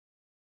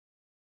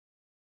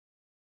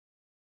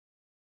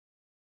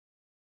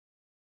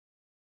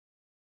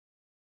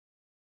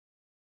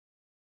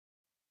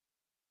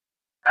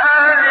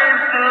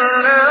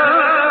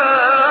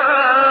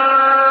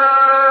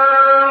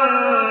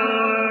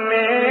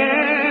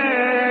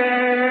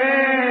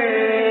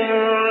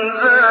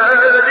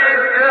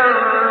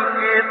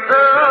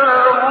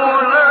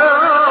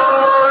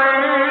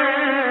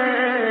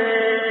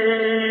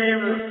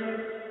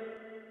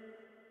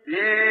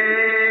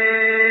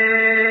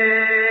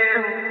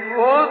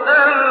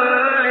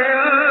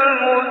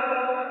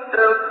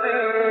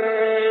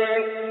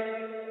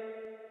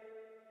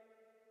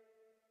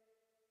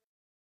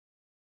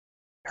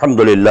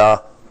الحمدللہ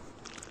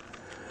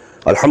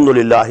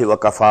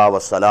وکفا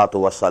والصلاة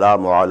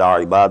والسلام علی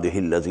عباده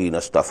الذین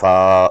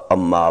اصطفى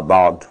اما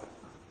بعد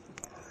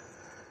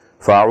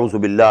فاعوذ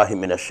باللہ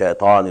من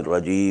الشیطان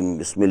الرجیم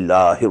بسم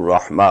اللہ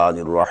الرحمن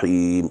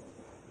الرحیم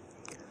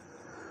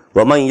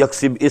ومن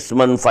یکسب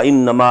اثما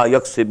فانما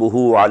یکسبہ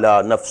علی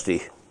نفسہ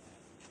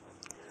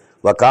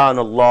وکان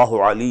اللہ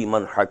علیما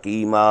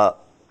حکیما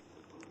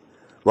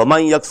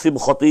ومن یکسب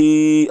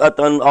خطیئۃ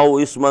او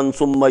اثما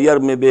ثم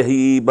یرم بہ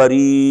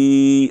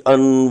بریئا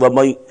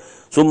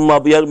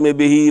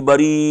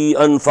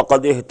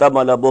فقد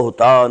احتمل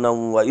بہتانا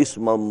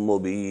واثما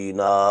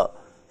مبینا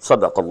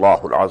صدق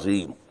اللہ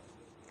العظیم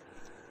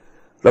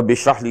رب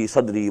اشرح لی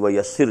صدری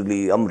ویسر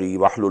لی امری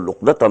واحلل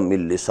عقدۃ من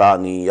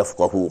لسانی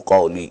یفقہوا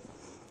قولی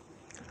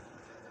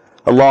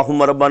اللہم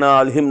ربنا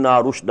الہمنا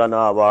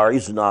رشدنا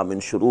واعذنا من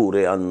شرور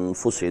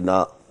انفسنا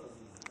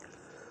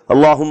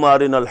اللہم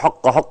ارنا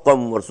الحق حقا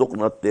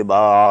وارزقنا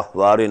اتباعہ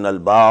وارنا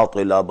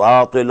الباطل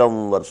باطلا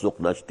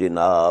وارزقنا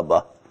اجتنابہ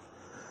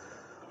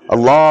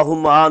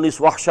اللہم آنس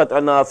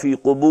وحشتنا فی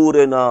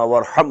قبورنا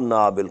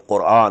وارحمنا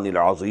بالقرآن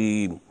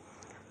العظیم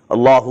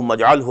اللہم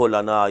اجعلہ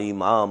لنا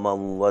اماما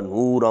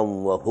ونورا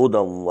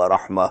وہدا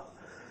ورحمہ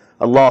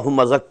اللہم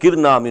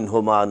ذکرنا منہ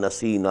ما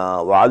نسینا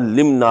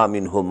وعلمنا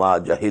منہ ما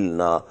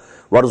جہلنا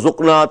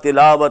وارزقنا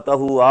تلاوتہ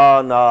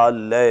آناء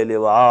اللیل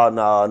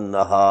وآناء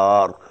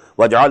النہار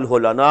وَاجْعَلْهُ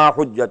لَنَا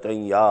حُجَّةً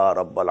يَا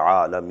رَبَّ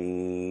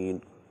الْعَالَمِينَ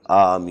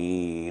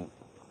آمین.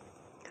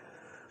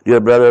 Dear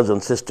brothers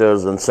and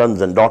sisters and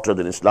sons and daughters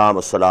in Islam,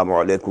 Assalamu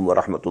alaikum wa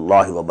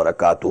rahmatullahi wa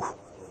barakatuh.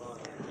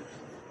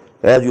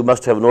 As you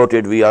must have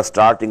noted, we are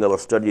starting our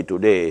study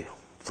today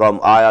from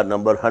ayah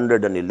number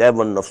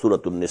 111 of Surah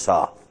Nisa.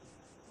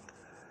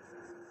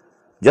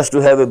 Just to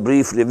have a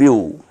brief review,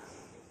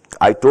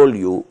 I told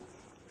you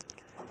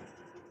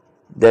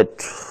that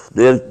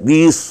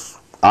these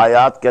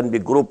ayat can be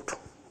grouped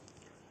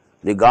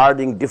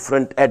regarding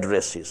different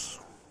addresses.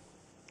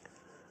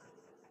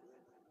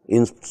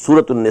 In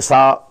Surah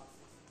Nisa,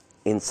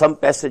 in some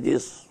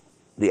passages,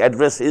 the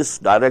address is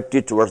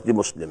directed towards the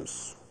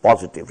Muslims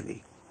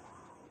positively,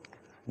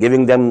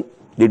 giving them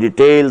the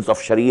details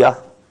of Sharia,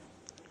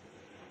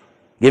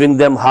 giving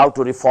them how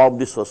to reform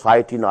the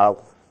society now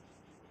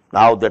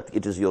that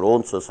it is your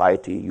own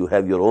society. You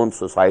have your own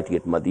society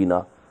at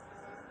Medina.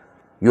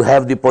 You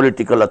have the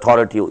political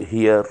authority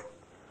here.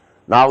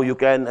 Now you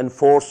can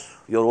enforce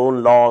your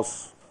own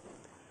laws.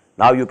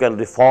 Now you can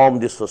reform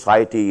this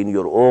society in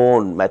your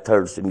own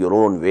methods, in your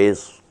own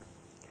ways.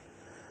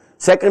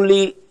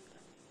 Secondly,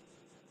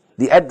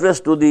 the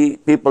address to the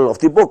people of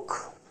the book,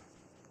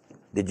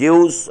 the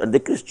Jews and the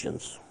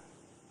Christians.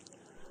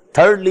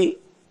 Thirdly,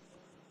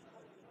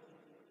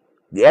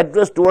 the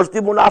address towards the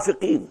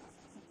munafiqeen.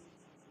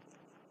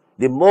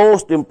 The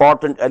most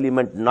important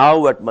element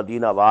now at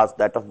Medina was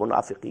that of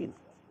munafiqeen,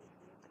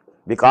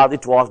 because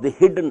it was the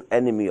hidden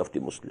enemy of the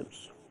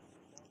Muslims,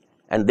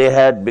 and they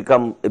had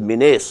become a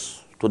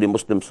menace to the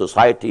Muslim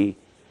society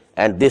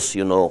and this,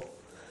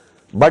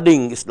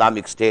 budding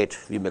Islamic state,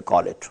 we may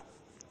call it.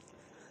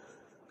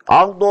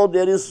 Although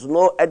there is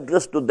no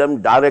address to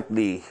them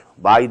directly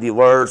by the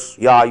words,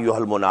 Ya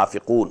ayyuhal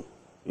munafiqun,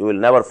 you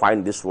will never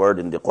find this word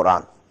in the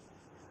Quran.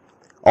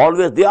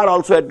 Always they are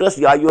also addressed,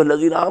 Ya ayyuhal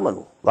lazina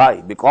amanu.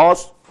 Why?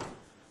 Because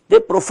they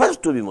profess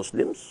to be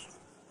Muslims.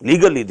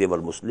 Legally they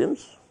were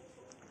Muslims.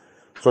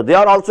 So they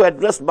are also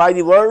addressed by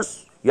the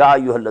words, Ya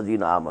ayyuhal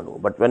lazina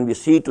amanu. But when we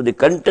see to the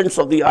contents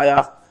of the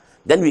ayah,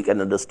 then we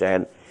can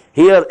understand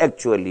here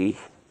actually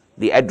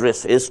the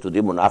address is to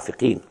the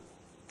munafiqeen.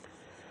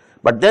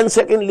 But then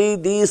secondly,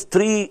 these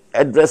three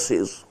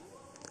addresses,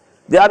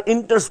 they are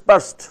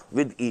interspersed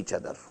with each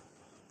other.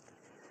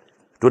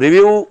 To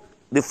review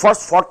the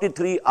first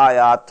 43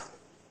 ayat,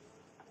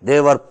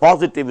 they were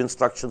positive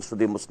instructions to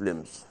the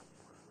Muslims,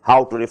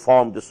 how to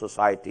reform the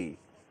society,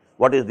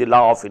 what is the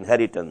law of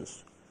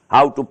inheritance,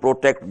 how to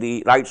protect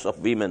the rights of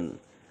women,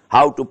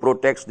 how to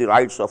protect the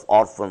rights of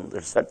orphans,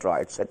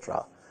 etc.,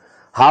 etc.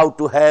 How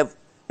to have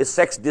a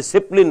sex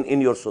discipline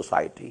in your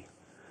society,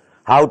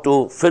 how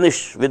to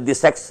finish with the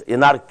sex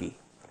anarchy.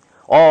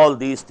 All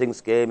these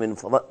things came in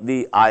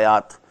the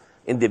ayat,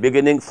 in the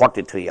beginning,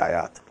 43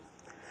 ayat.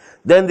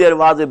 Then there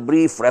was a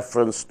brief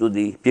reference to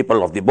the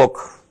people of the book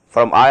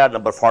from ayat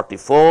number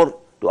 44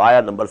 to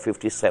ayat number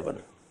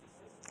 57.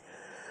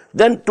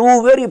 Then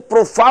two very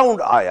profound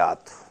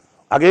ayat,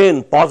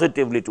 again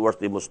positively towards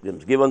the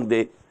Muslims, giving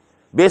the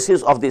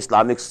basis of the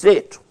Islamic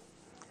State,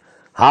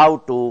 how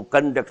to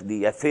conduct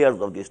the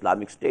affairs of the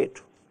Islamic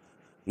State.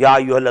 Ya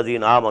ayyuhal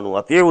lazina amanu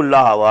ati'u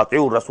Allah wa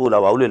ati'u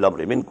Rasula wa ulil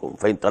amri minkum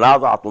fa in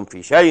tanaza'tum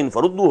fi shay'in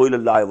farudduhu ila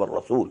Allah wa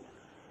Rasul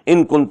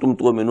in kuntum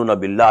tu'minuna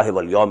billahi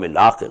wal yawmil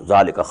akhir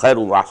dhalika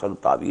khairun wa ahsanu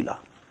ta'wila.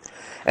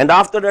 And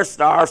after that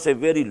starts a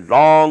very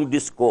long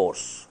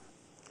discourse,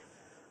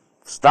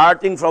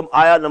 starting from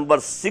ayah number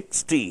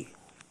 60,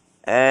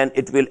 and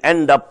it will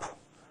end up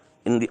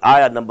in the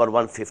ayah number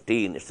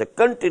 115. It's a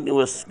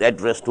continuous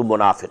address to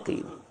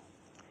munafiqeen.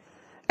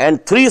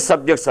 And three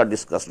subjects are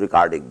discussed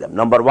regarding them.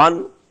 Number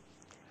one,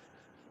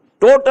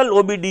 total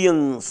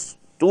obedience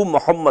to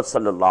Muhammad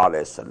sallallahu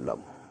alayhi wasallam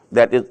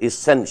that is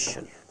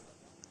essential.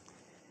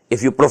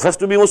 If you profess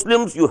to be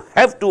Muslims, you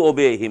have to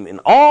obey him in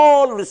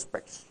all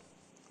respects.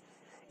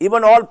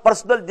 Even all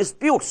personal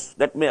disputes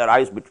that may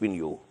arise between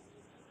you,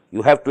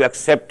 you have to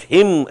accept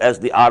him as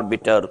the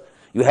arbiter,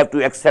 you have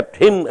to accept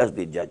him as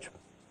the judge.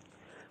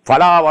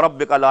 فَلَا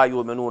وَرَبِّكَ لَا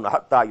يُؤْمِنُونَ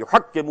حَتَّى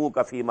يُحَكِّمُوكَ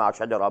فِي مَا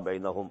شَجَرَ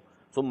بَيْنَهُمْ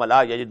ثُمَّ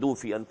لَا يَجِدُوا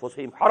فِي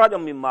أَنفُسِهِمْ حَرَجًا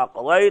مِمَّا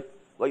قَضَيْتَ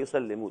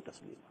وَيُسَلِّمُوا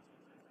تَسْلِيمًا.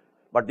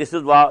 But this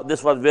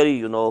was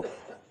very,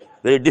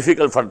 very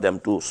difficult for them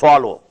to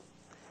swallow,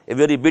 a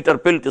very bitter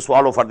pill to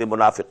swallow for the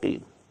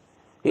munafiqeen.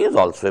 He is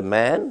also a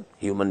man,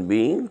 human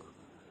being.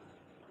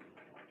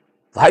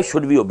 Why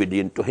should we be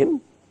obedient to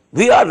him?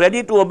 We are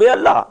ready to obey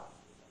Allah,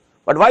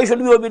 but why should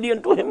we be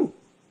obedient to him?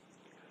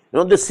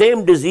 The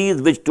same disease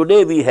which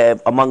today we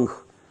have among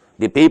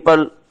the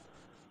people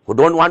who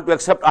don't want to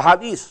accept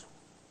Ahdees,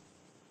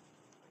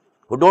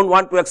 who don't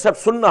want to accept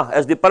Sunnah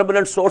as the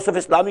permanent source of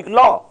Islamic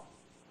law.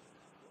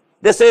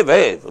 They say,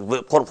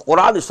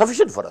 Quran is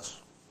sufficient for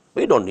us.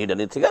 We don't need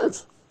anything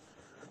else.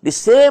 The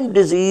same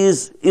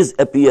disease is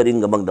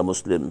appearing among the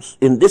Muslims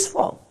in this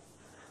form.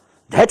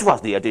 That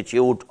was the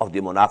attitude of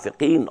the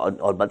munafiqeen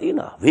or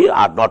Medina. We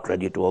are not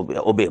ready to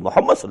obey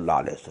Muhammad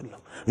sallallahu alayhi wasallam.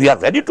 We are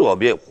ready to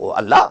obey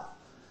Allah,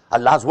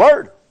 Allah's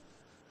word.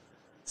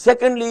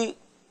 Secondly,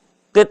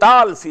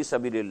 qital fi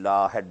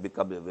sabilillah had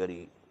become a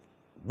very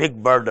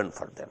big burden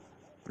for them,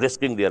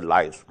 risking their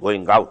lives,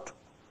 going out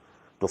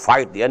to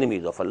fight the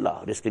enemies of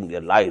Allah, risking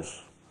their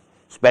lives,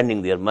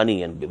 spending their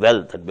money and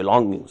wealth and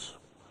belongings.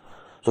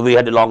 So we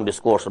had a long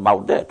discourse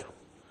about that.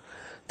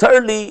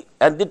 Thirdly,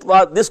 and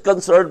this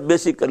concerned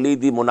basically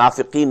the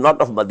munafiqeen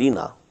not of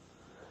Medina,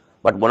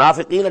 but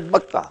munafiqeen at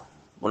Makkah,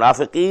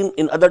 munafiqeen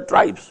in other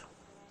tribes.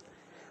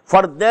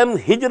 For them,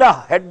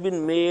 hijrah had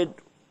been made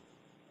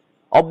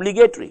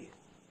obligatory.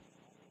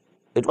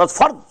 It was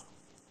fard.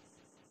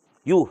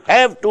 You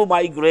have to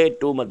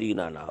migrate to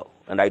Medina now.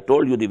 And I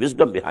told you the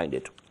wisdom behind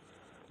it.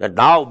 That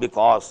now,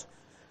 because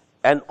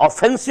an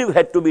offensive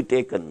had to be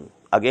taken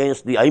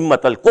against the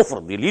A'immat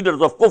al-Kufr, the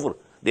leaders of Kufr,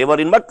 they were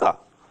in Mecca,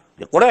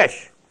 the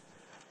Quraysh.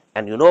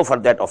 And for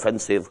that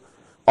offensive,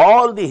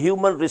 all the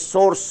human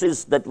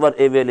resources that were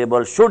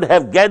available should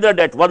have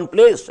gathered at one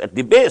place, at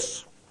the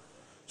base,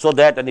 so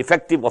that an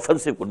effective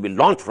offensive could be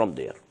launched from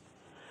there.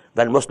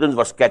 When Muslims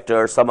were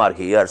scattered, some are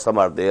here, some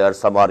are there,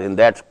 some are in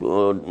that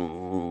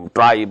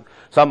tribe,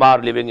 some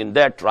are living in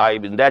that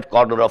tribe, in that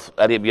corner of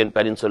Arabian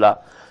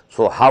Peninsula.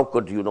 So how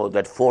could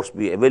that force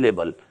be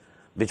available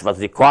which was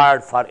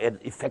required for an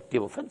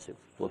effective offensive?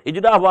 So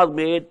hijrah was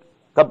made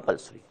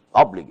compulsory,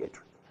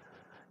 obligatory.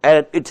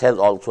 And it has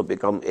also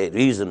become a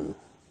reason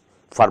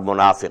for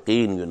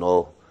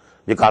munafiqeen,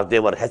 because they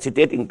were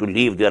hesitating to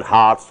leave their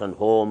hearts and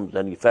homes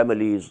and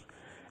families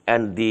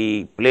and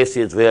the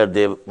places where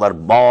they were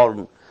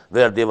born,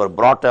 where they were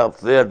brought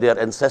up, where their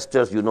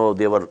ancestors,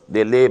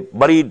 they lay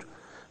buried.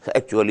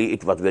 Actually,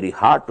 it was very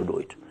hard to do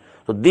it.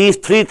 So these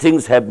three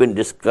things have been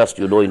discussed,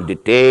 in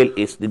detail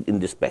in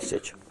this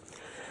passage.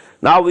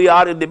 Now we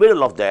are in the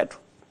middle of that.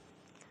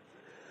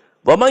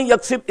 وَمَنْ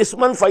يَكْسِبْ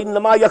إِسْمًا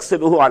فَإِنَّمَا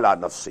يَكْسِبُهُ عَلَى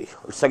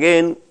نَفْسِهِ. It's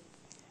again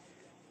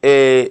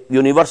a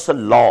universal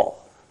law.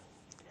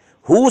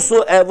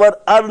 Whosoever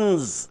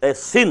earns a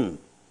sin,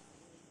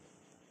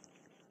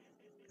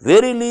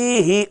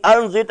 verily he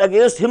earns it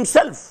against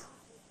himself.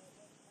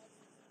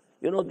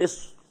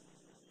 This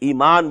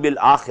iman bil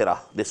akhirah,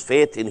 this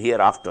faith in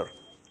hereafter,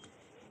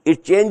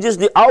 it changes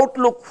the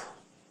outlook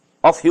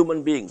of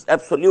human beings,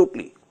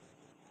 absolutely.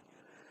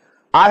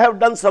 I have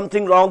done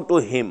something wrong to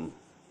him.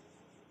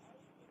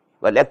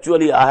 Well,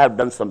 actually, I have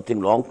done something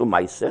wrong to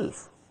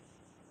myself,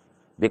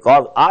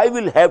 because I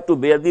will have to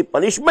bear the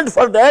punishment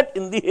for that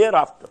in the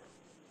hereafter,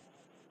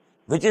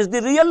 which is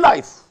the real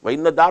life.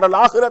 وَإِنَّ دَارَ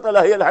الْآخِرَةَ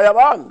لَهِيَ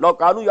الْحَيَوَانُ لَوْ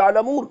كَانُوا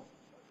يَعْلَمُونَ.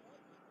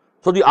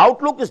 So the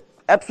outlook is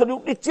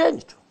absolutely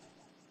changed.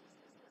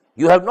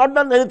 You have not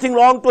done anything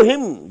wrong to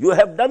him. You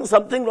have done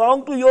something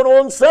wrong to your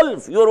own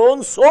self, your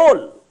own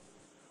soul.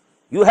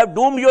 You have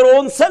doomed your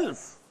own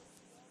self.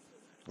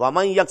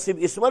 وَمَنْ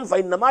يَكْسِبْ إِسْمًا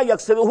فَإِنَّمَا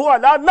يَكْسِبُهُ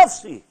عَلَى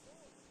نَفْسِهِ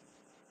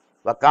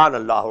وَكَانَ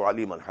اللَّهُ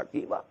عَلِيمًا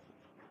حَكِيمًا.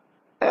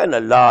 And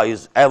Allah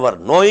is ever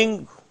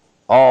knowing,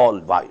 all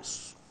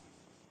wise.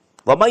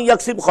 وَمَنْ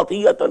يَكْسِبْ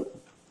خَطِيَّةً.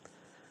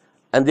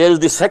 And there is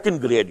the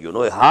second grade,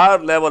 a higher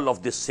level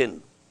of this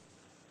sin.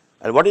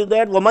 And what is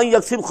that? وَمَنْ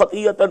يَكْسِبْ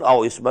خَطِيَّةً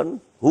أَوْ إِثْمًا.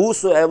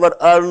 Whosoever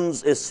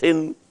earns a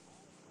sin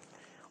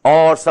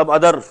or some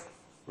other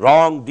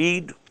wrong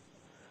deed,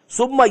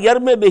 ثُمَّ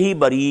يَرْمِ بِهِ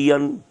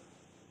بَرِيًّا.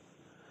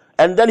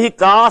 And then he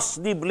casts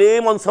the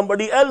blame on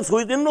somebody else who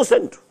is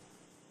innocent.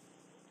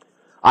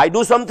 I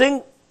do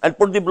something and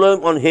put the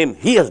blame on him.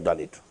 He has done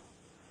it.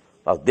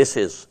 Now this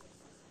is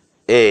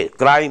a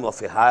crime of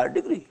a higher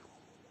degree.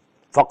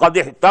 فَقَدْ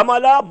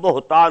احْتَمَلَ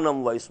بُهْتَانًا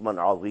وَإِثْمًا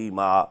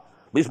عَظِيمًا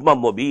بِإِثْمًا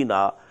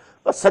مُبِينًا.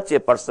 But such a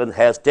person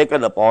has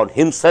taken upon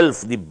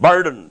himself the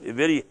burden, a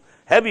very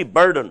heavy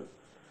burden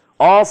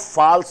of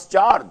false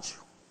charge,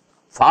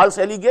 false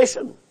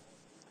allegation,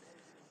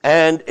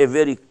 and a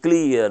very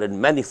clear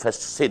and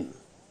manifest sin.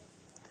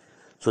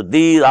 So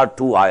these are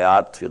two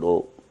ayat,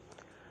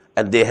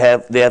 and they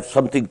have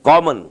something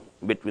common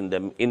between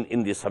them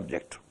in this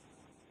subject.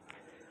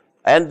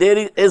 And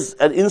there is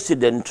an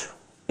incident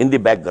in the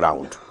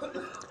background.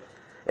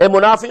 A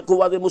munafiq who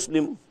was a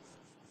Muslim,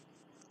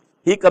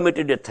 he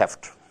committed a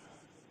theft.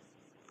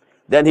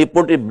 Then he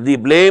put the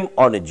blame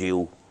on a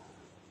Jew.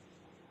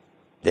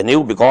 They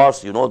knew,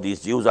 because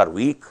these Jews are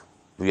weak,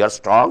 we are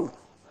strong,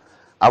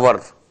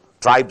 our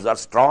tribes are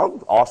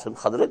strong, Aus and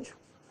Khazraj,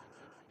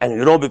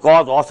 and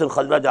because Aus and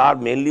Khazraj are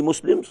mainly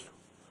Muslims,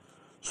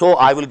 so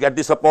I will get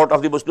the support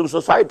of the Muslim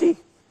society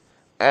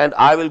and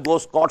I will go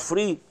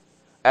scot-free,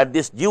 and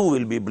this Jew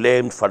will be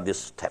blamed for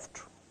this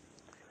theft.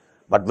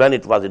 But when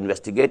it was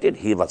investigated,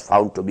 he was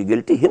found to be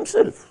guilty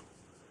himself.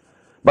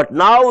 But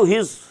now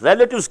his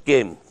relatives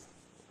came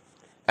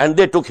and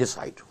they took his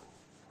side.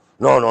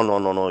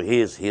 No, he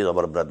is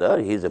our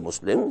brother, he is a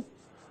Muslim,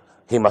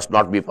 he must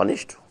not be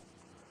punished.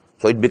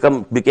 So it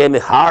became a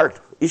hard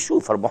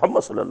issue for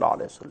Muhammad sallallahu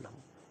alaihi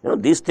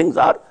wasallam. These things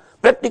are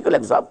practical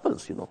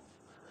examples.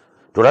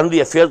 To run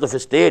the affairs of a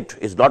state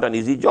is not an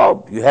easy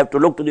job. You have to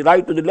look to the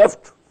right, to the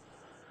left.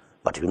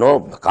 But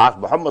because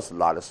Muhammad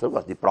sallallahu alaihi wasallam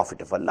was the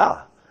Prophet of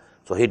Allah,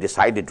 so he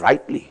decided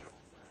rightly,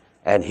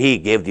 and he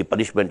gave the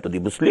punishment to the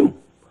Muslim,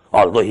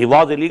 although he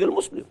was a legal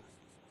Muslim.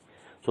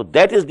 So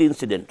that is the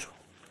incident.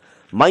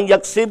 Man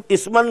yaksib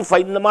isman fa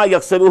innama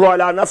yaksabuhu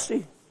ala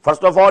nafsi.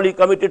 First of all, he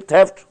committed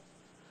theft,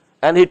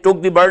 and he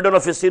took the burden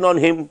of his sin on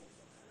him.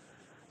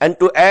 And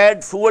to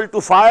add fuel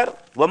to fire,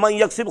 وَمَنْ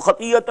يَكْسِبْ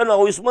خَطِيَّةً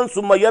أَوْ إِثْمًا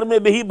ثُمَّ يَرْمِ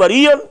بِهِ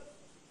بَرِيًّا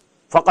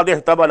فَقَدْ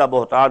احْتَمَلَ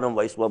بُهْتَانًا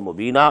وَإِثْمًا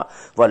مُبِينًا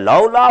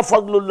وَلَوْلَا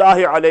فَضْلُ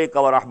اللَّهِ عَلَيْكَ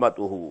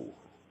وَرَحْمَتُهُ.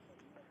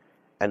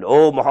 And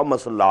O Muhammad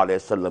sallallahu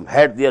alayhi wa sallam,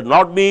 had there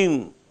not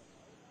been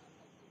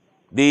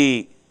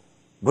the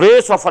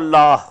grace of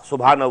Allah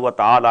subhanahu wa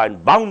ta'ala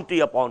and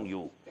bounty upon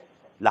you,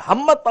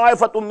 لَحَمَّتْ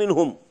طَائِفَةٌ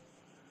مِّنْهُمْ,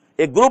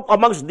 a group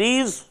amongst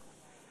these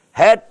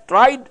had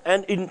tried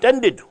and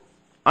intended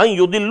أَن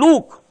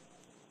يُضِلُّوكَ,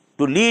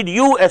 to lead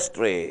you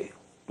astray,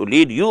 to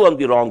lead you on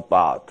the wrong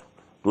path,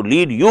 to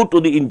lead you to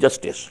the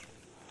injustice.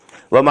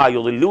 وَمَا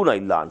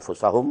يُضِلُّونَ إِلَّا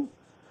أَنفُسَهُمْ.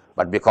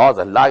 But because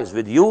Allah is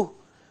with you,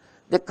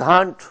 they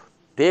can't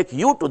take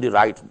you to the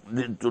right,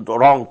 to the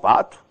wrong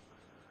path,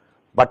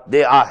 but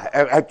they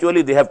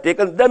have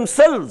taken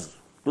themselves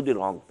to the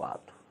wrong path.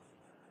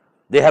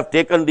 They have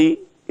taken the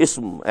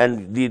ism,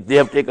 and they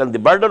have taken the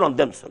burden on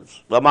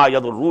themselves. وَمَا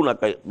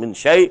يَضُرُّونَكَ مِنْ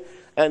شَيْءٍ,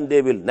 and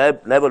they will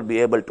never be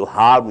able to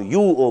harm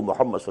you, O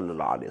Muhammad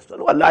sallallahu alayhi wa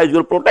sallam. Allah is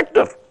your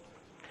protector.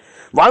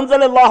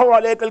 وَأَنزَلَ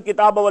اللَّهُ عَلَيْكَ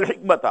الْكِتَابَ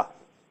وَالْحِكْمَةَ.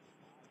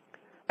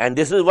 And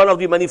this is one of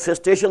the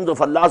manifestations of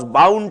Allah's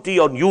bounty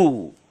on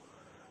you,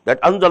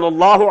 that أَنزَلَ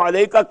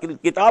اللَّهُ عَلَيْكَ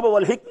الْكِتَابَ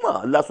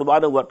وَالْحِكْمَةَ. Allah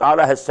subhanahu wa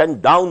ta'ala has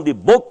sent down the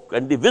book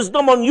and the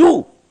wisdom on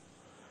you.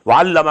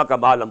 وَعَلَّمَكَ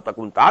مَا لَمْ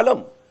تَكُنْ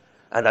تَعْلَمْ.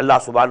 And Allah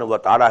subhanahu wa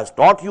ta'ala has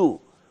taught you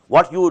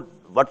what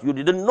you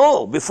didn't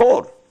know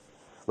before.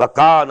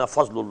 وَكَانَ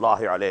فَضْلُ اللَّهِ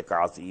عَلَيْكَ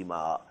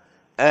عَظِيمًا.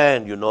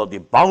 And the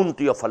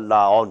bounty of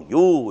Allah on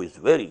you is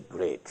very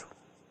great.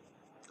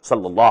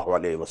 Sallallahu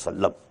alayhi wa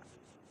sallam.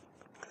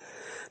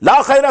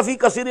 لَا خَيْرَ فِي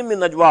كَثِيرٍ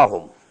مِّن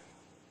نَجْوَاهُمْ.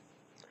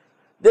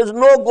 There is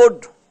no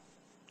good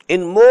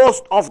in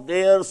most of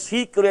their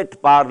secret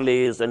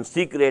parleys and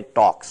secret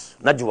talks.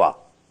 Najwa.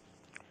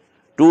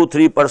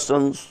 2-3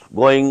 persons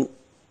going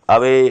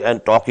away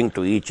and talking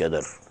to each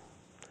other.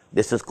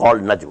 This is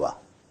called najwa.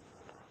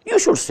 You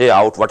should say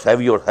out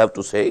whatever you have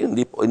to say in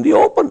the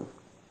open.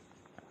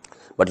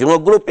 But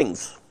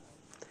groupings,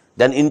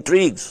 then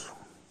intrigues,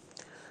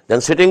 then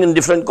sitting in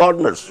different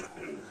corners,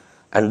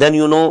 and then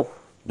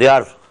they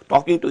are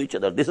talking to each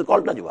other. This is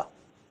called najwa.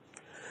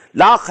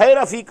 La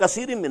khaira fi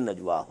kasirin min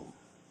najwahum.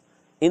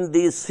 In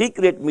these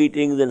secret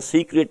meetings and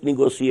secret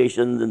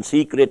negotiations and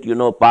secret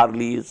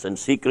parleys and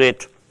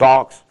secret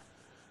talks,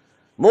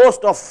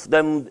 most of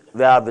them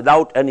were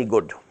without any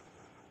good.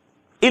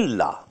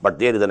 Illa, but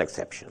there is an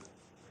exception.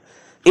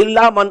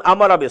 Illa man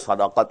amara bi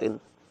sadaqatin,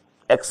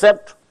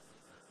 except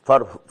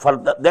for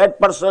that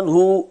person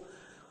who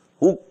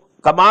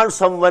commands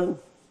someone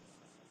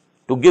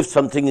to give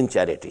something in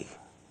charity.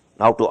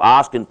 Now to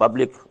ask in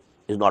public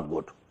is not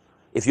good.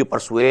 If you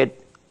persuade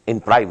in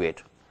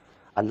private,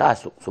 Allah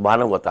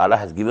subhanahu wa ta'ala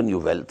has given you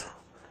wealth.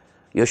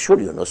 You should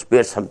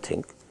spare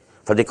something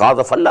for the cause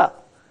of Allah,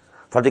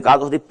 for the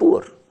cause of the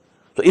poor.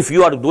 So if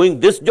you are doing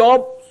this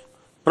job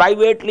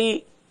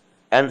privately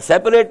and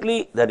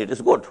separately, then it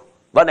is good.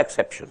 One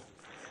exception.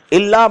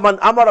 Illa man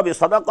amara bi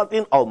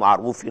sadaqatin aw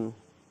ma'rufin.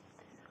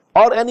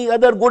 Or any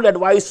other good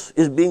advice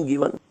is being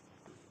given.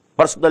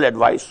 Personal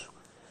advice.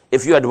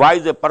 If you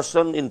advise a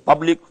person in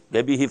public,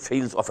 maybe he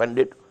feels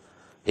offended.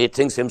 He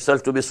thinks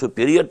himself to be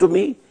superior to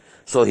me,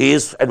 so he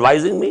is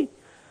advising me.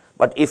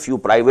 But if you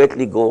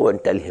privately go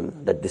and tell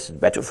him that this is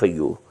better for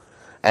you,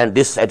 and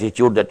this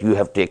attitude that you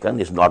have taken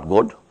is not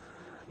good,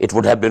 it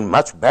would have been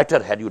much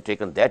better had you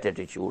taken that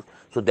attitude.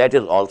 So that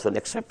is also an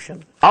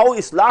exception. Aw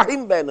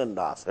islahim bainan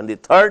nas. And the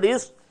third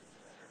is,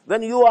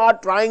 when you are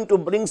trying to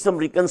bring some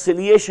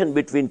reconciliation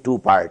between two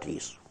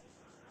parties,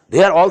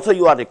 there also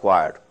you are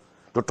required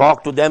to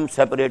talk to them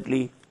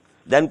separately,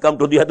 then come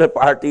to the other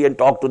party and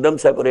talk to them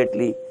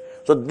separately.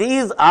 So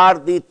these are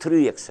the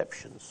three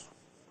exceptions.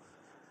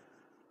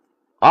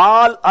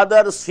 All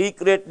other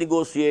secret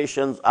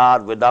negotiations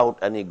are without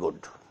any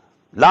good.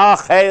 لا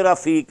خیر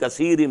فی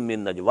کثیر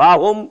من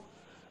نجواہم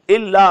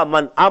الا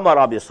من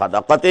امر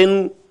بصدقۃ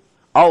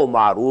او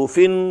معروف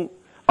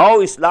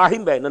او اصلاح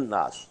بین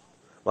الناس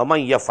ومن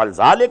یفعل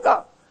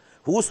ذلک,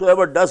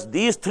 whosoever does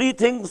these three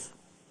things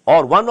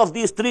or one of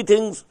these three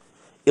things,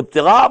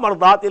 ابتغاء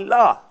مرضات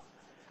اللہ,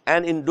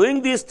 and in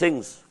doing these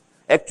things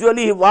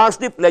actually he wants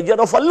the pleasure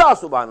of Allah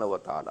subhanahu wa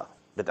ta'ala,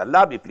 that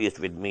Allah be pleased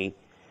with me,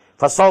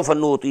 فَسَوْفَ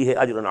نُؤْتِيهِ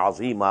أَجْرًا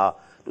عَظِيمًا,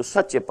 to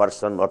such a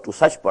person or to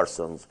such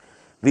persons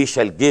we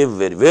shall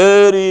give a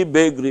very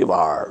big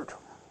reward.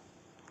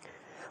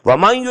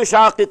 وَمَنْ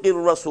يُشَاقِقِ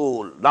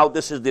الرَّسُولِ, now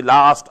this is the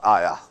last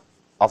ayah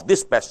of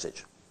this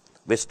passage.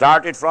 We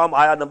started from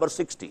ayah number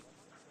 60,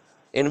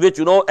 in which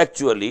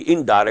actually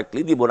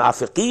indirectly the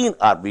munafiqeen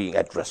are being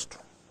addressed.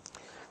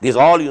 These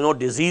all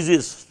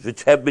diseases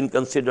which have been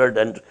considered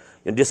and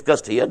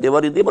discussed here, they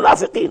were in the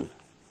munafiqeen.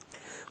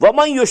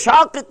 وَمَنْ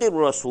يُشَاقِقِ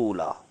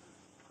الرَّسُولَ,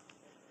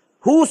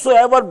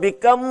 whosoever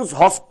becomes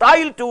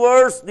hostile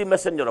towards the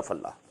messenger of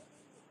Allah.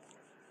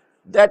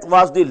 That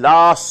was the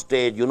last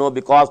stage,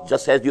 because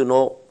just as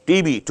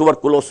TB,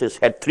 tuberculosis,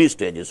 had three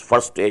stages: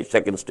 first stage,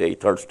 second stage,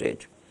 third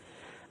stage.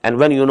 And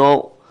when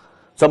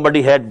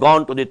somebody had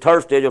gone to the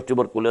third stage of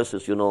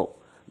tuberculosis,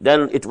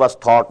 then it was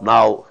thought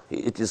now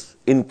it is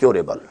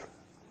incurable.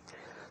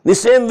 The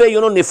same way,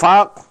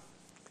 nifaq,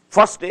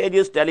 first stage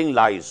is telling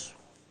lies,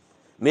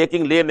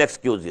 making lame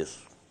excuses.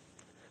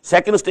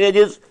 Second stage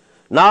is,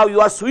 now you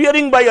are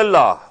swearing by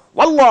Allah,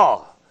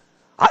 Wallah,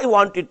 I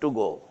wanted to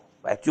go.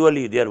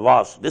 Actually, there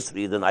was this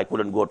reason I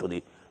couldn't go to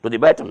the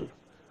battle.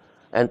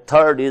 And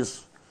third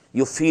is,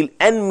 you feel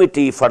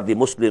enmity for the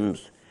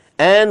Muslims,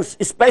 and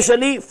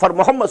especially for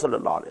Muhammad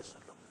sallallahu alaihi wasallam.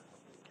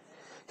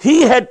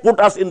 He had put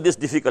us in this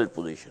difficult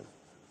position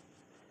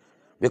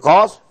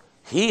because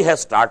he has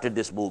started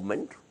this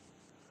movement,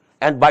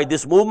 and by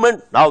this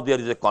movement now there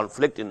is a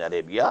conflict in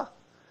Arabia.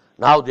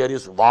 Now there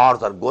is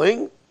wars are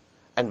going,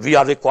 and we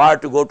are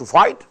required to go to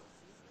fight,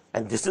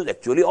 and this is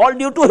actually all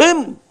due to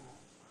him.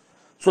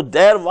 So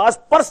there was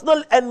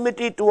personal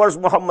enmity towards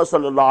Muhammad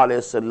sallallahu alaihi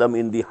wasallam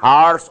in the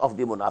hearts of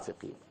the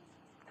munafiqeen,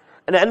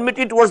 and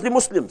enmity towards the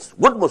Muslims,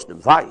 good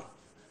Muslims. Why?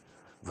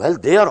 Well,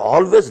 they are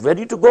always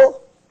ready to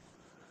go.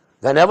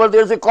 Whenever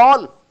there is a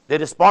call, they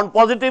respond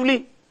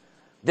positively.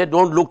 They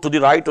don't look to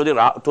the right or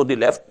to the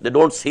left. They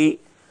don't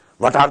see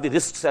what are the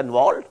risks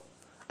involved,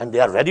 and they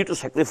are ready to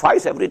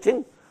sacrifice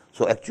everything.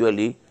 So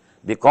actually,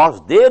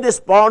 because they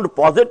respond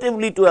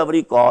positively to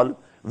every call,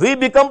 we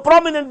become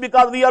prominent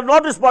because we are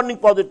not responding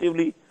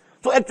positively.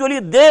 So actually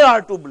they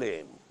are to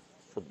blame.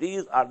 So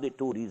these are the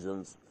two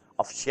reasons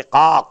of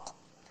shiqaq,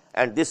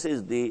 and this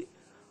is the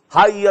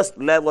highest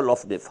level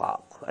of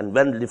nifaq. And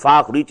when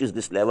nifaq reaches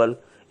this level,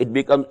 it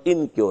becomes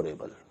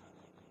incurable.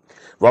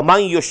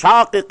 وَمَنْ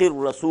يُشَاقِقِ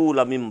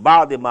الرَّسُولَ مِنْ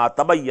بَعْدِ مَا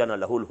تَبَيَّنَ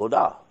لَهُ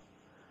الْهُدَى,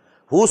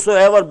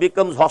 whosoever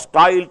becomes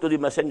hostile to the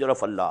messenger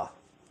of Allah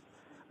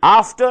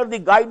after the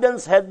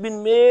guidance has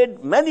been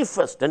made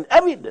manifest and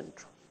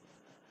evident.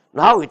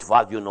 Now it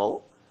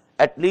was,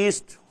 at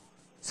least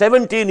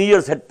 17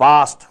 years had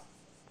passed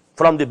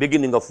from the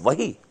beginning of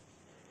Wahi.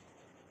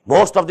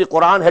 Most of the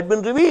Quran had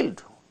been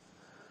revealed.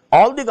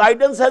 All the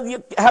guidance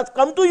has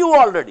come to you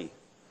already.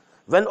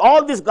 When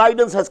all this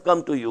guidance has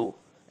come to you,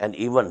 and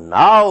even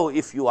now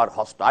if you are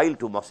hostile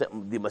to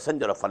the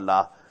messenger of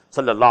Allah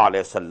sallallahu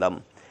alaihi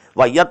wasallam,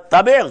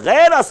 وَيَتَّبِعْ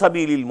غَيْرَ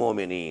سَبِيلِ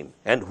الْمُؤْمِنِينَ,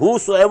 and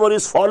whosoever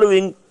is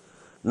following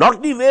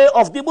not the way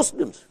of the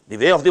Muslims. The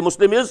way of the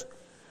Muslim is,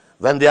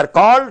 when they are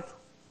called,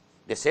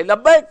 they say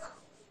labbaik.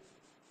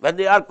 When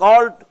they are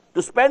called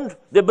to spend,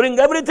 they bring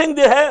everything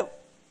they have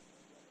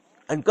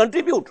and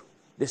contribute.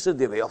 This is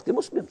the way of the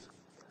Muslims.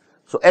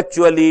 So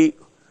actually,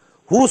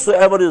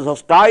 whosoever is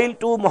hostile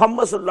to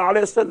Muhammad sallallahu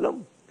alaihi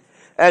wasallam,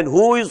 and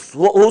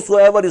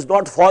whosoever is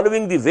not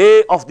following the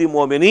way of the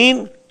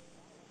mu'mineen,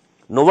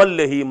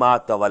 nuwallihi ma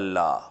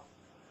tawalla,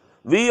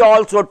 we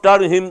also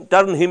turn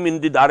him in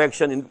the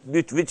direction in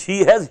which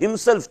he has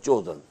himself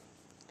chosen.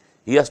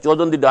 He has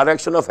chosen the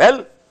direction of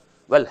hell.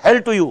 Well,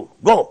 hell to you,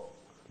 go.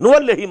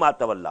 Nuwallihi ma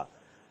tawalla.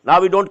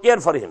 Now we don't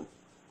care for him.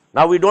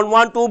 Now we don't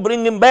want to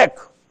bring him back.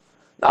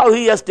 Now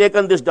he has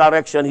taken this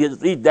direction, he has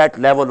reached that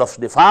level of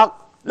nifaq,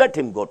 let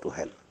him go to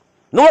hell.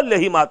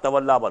 Nuwallihi ma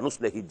tawalla wa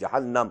nuslihi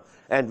jahannam,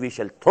 and we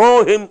shall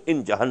throw him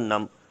in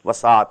Jahannam,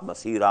 wasaat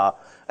masira,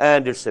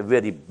 and it's a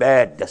very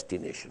bad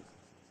destination.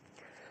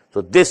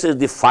 So this is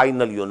the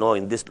final,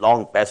 in this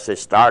long passage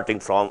starting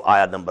from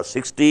ayah number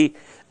 60,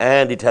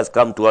 and it has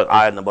come to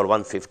ayah number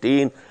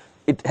 115.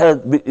 It has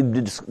been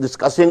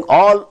discussing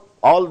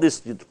all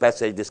this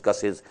passage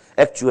discusses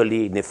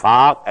actually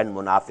nifaq and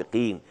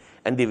munafiqeen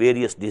and the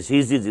various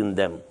diseases in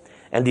them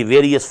and the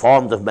various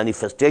forms of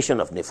manifestation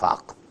of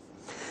nifaq.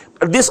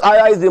 But this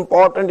ayah is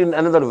important in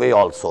another way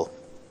also.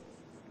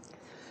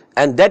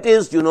 And that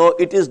is,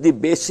 it is the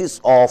basis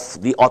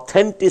of the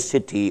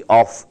authenticity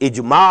of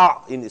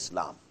ijma' in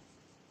Islam.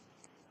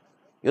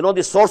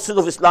 The sources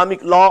of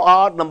Islamic law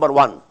are: number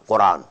one,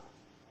 Quran.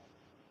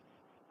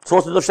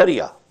 Sources of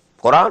Sharia,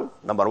 Quran,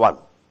 number 1.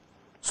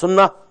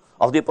 Sunnah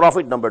of the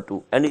Prophet, number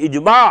 2. And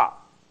Ijma,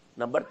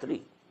 number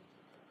 3.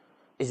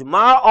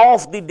 Ijma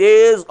of the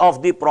days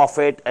of the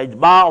Prophet,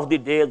 Ijma of the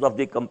days of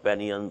the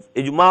companions,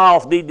 Ijma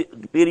of the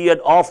period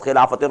of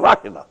Khilafat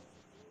al-Rashida.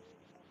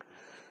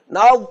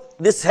 Now,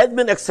 this has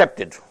been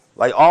accepted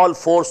by all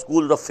 4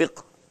 schools of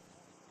fiqh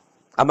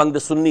among the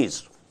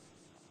Sunnis,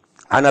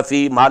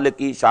 Hanafi,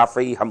 Maliki,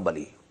 Shafi'i,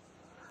 Hanbali.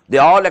 They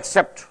all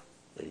accept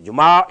that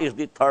Ijma is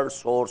the 3rd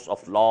source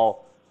of law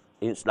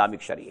in Islamic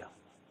Sharia.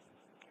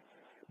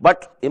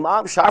 But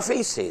Imam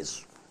Shafi'i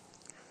says,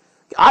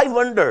 I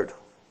wondered,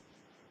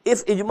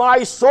 if Ijma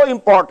is so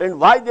important,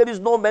 why there is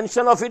no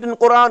mention of it in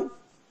Quran?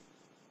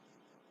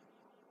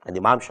 And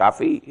Imam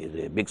Shafi'i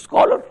is a big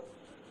scholar,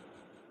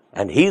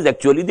 and he is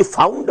actually the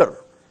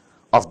founder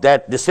of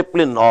that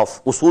discipline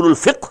of Usulul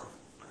Fiqh.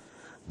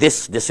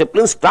 This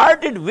discipline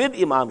started with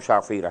Imam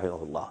Shafi'i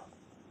rahimahullah.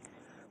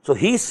 So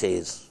he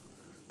says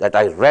that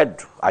I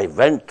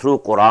went through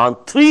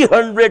Quran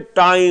 300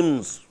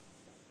 times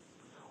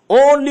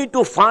only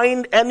to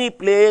find any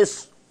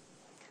place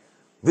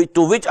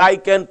to which I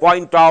can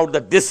point out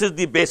that this is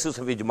the basis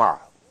of Ijma.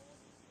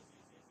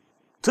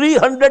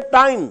 300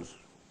 times.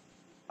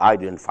 I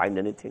didn't find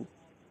anything.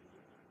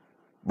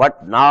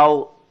 But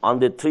now on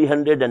the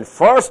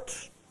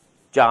 301st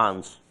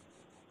chance,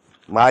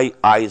 my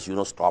eyes,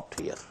 stopped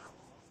here.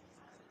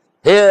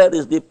 Here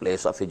is the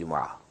place of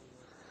Ijma.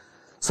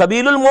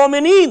 Sabilul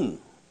Mu'mineen,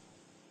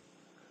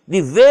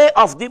 the way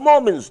of the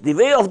Mu'mins, the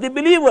way of the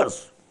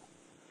believers.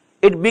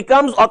 It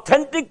becomes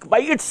authentic by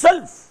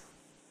itself.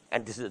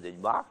 And this is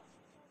Ijma.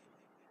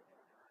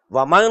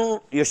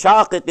 وَمَنْ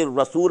يُشَاقِقِ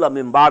الرَّسُولَ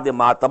مِنْ بَعْدِ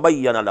مَا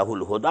تَبَيَّنَ لَهُ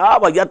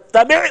الْهُدَى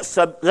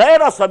وَيَتَّبِعْ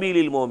غَيْرَ سَبِيلِ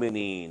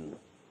الْمُؤْمِنِينَ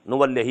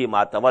نُوَلِّهِ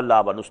مَا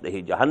تَوَلَّى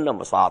وَنُصْلِهِ جَهَنَّمَ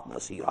وَسَاءَتْ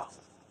مَصِيرًا.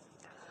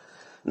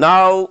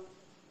 Now,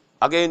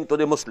 again to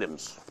the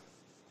Muslims.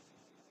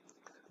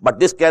 But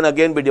this can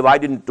again be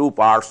divided in 2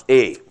 parts.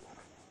 A,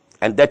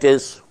 and that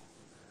is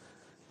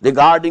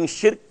regarding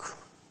shirk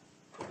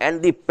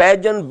and the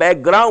pagan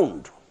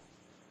background.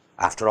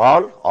 After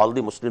all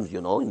the Muslims,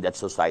 in that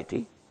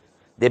society,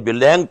 they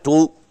belonged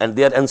to, and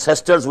their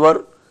ancestors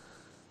were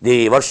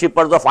the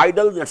worshippers of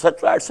idols,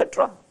 etc.,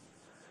 etc.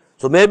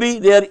 So maybe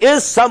there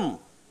is some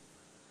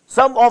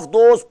of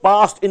those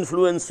past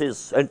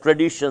influences and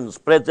traditions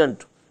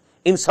present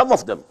in some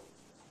of them.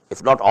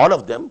 If not all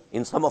of them,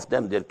 in some of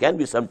them there can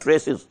be some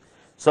traces,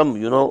 some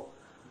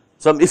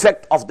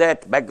effect of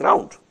that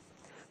background.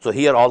 So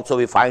here also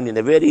we find in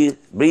a very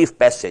brief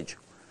passage,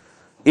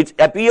 it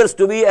appears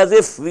to be as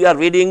if we are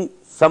reading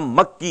some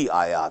Makki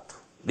ayat,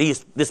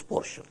 this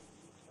portion.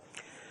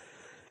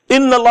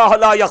 Inna Allah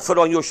la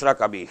yaghfiru an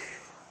yushraka bih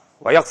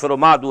wa yaghfiru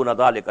ma duna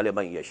dhalika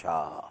liman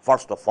yasha.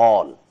 First of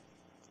all,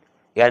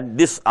 and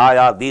this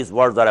ayah, these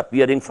words are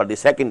appearing for the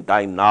 2nd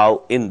time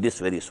now in this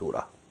very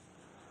surah.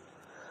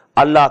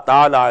 Allah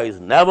Ta'ala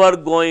is never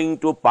going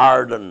to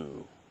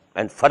pardon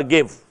and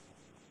forgive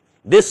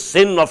this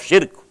sin of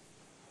shirk,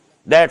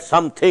 that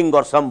something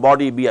or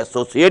somebody be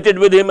associated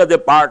with him as a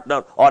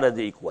partner or as an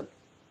equal.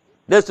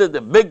 This is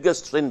the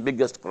biggest sin,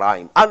 biggest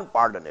crime,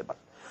 unpardonable.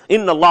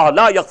 Inna Allah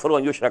la yaghfiru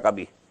an yushraka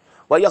bih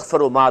wa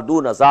yaghfiru ma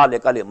duna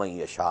zalika liman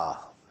yasha.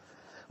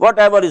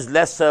 Whatever is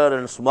lesser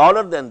and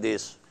smaller than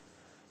this,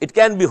 it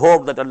can be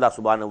hoped that Allah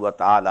subhanahu wa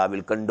ta'ala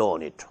will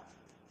condone it.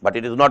 But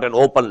it is not an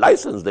open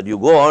license that you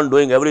go on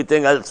doing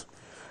everything else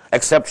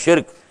except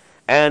shirk,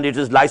 and it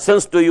is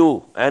licensed to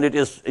you and it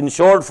is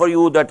ensured for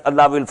you that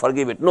Allah will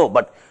forgive it. No,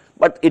 but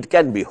it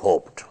can be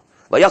hoped.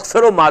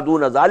 وَيَغْفِرُ مَا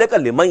دُونَ ذَلِكَ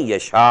لِمَنْ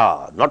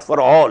يَشَاءُ. Not for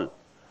all.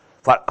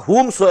 For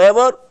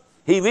whomsoever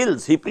He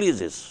wills, He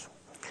pleases.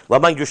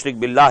 وَمَنْ يُشْرِكْ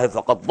بِاللَّهِ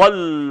فَقَدْ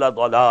ضَلَّ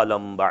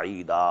ضَلَالًا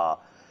بَعِيدًا.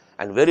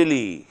 And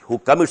verily, who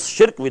commits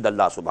shirk with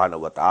Allah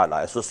subhanahu wa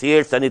ta'ala,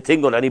 associates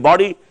anything or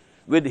anybody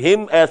with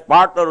Him as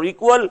partner or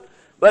equal,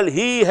 well,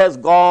 he has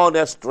gone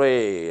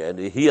astray and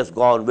he has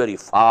gone very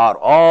far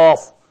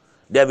off,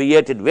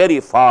 deviated very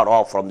far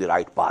off from the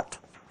right path.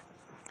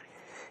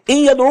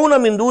 إِن يَدْعُونَ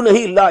مِن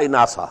دُونِهِ إِلَّا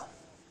إِنَاثًا.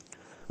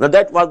 Now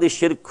that was the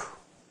shirk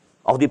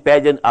of the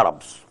pagan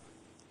Arabs.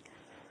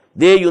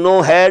 They,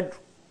 had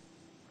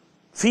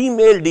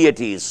female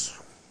deities,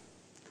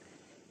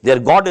 their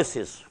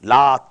goddesses,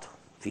 Lat,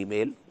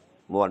 female,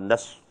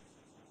 Muannas,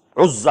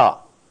 Uzza.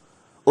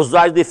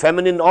 Uzza is the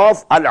feminine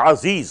of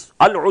Al-Aziz.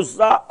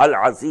 Al-Uzza,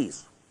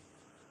 Al-Aziz.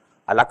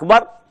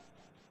 Al-Akbar,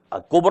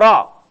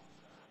 Al-Kubra.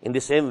 In the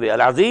same way,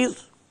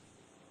 Al-Aziz,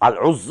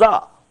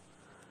 Al-Uzza.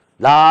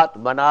 Lat,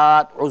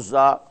 Manat,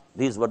 Uzza,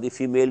 these were the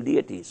female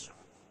deities.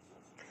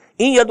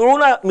 In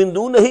yad'una min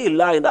dunihi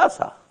illa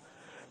inasa.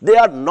 They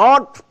are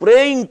not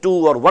praying to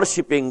or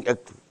worshipping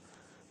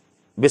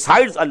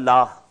besides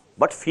Allah,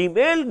 but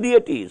female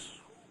deities,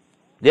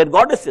 their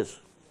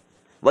goddesses.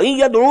 وَإِن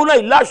يَدْعُونَ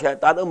إِلَّا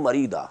شَيْطَانًا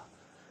مَرِيدًا.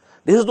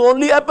 This is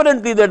only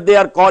apparently that they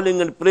are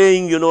calling and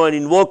praying, and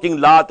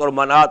invoking Lat or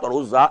Manat or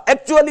Uzza.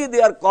 Actually,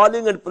 they are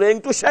calling and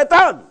praying to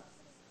Shaitan.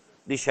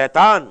 The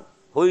Shaitan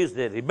who is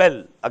the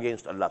rebel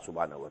against Allah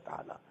subhanahu wa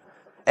ta'ala.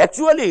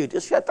 Actually, it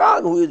is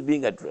Shaitan who is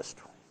being addressed.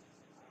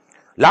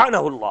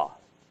 La'nahullah.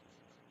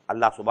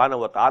 Allah subhanahu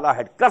wa ta'ala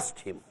had cursed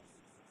him.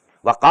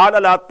 وَقَالَ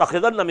لَا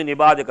تَّخِذَنَّ مِنْ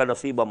عِبَادِكَ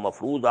نَصِيبًا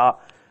مَفْرُوضًا,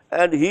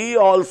 and he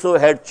also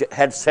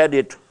had said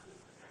it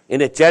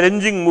in a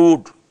challenging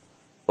mood.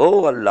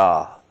 Oh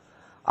Allah,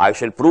 I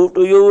shall prove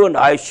to you and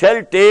I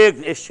shall take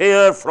a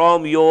share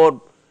from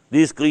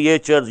these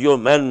creatures, your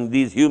men,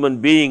 these human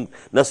beings,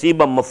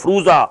 nasiba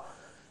mafruza,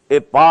 a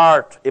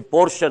part, a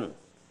portion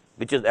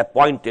which is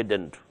appointed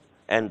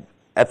and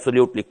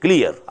absolutely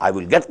clear. I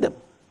will get them.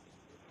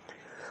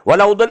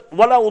 وَلَا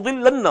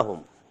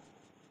أُضِلَّنَّهُمْ,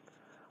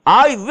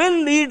 I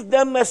will lead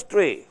them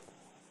astray.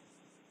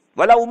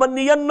 وَلَا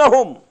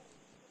أُمَنِّيَنَّهُمْ,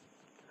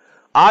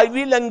 I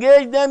will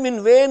engage them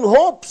in vain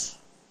hopes,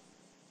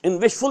 in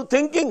wishful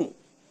thinking.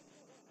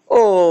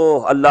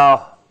 Oh,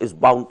 Allah is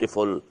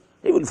bountiful,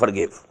 He will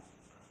forgive.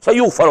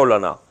 سَيُغْفَرُ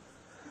لَنَا,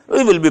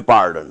 we will be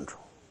pardoned.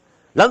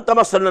 لَن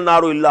تَمَسَّنَا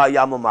النَّارُ إِلَّا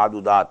أَيَّامًا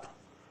مَعْدُودَاتٍ,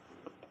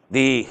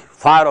 the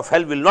fire of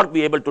hell will not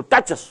be able to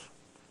touch us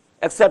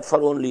except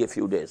for only a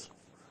few days.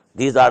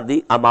 These are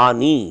the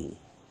amani.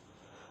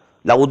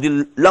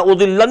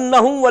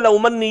 لَأُضِلَّنَّهُمْ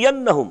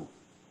وَلَأُمَنِّيَنَّهُمْ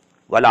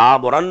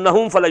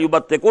وَلَآمُرَنَّهُمْ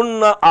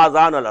فَلَيُبَتِّكُنَّ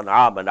آذَانَ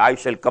الْأَنْعَامِ, and I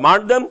shall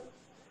command them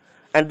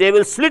and they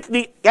will slit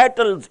the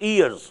cattle's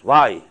ears.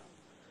 Why?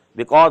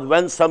 Because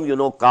when some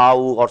cow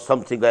or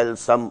something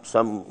else,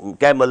 some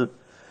camel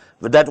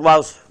that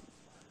was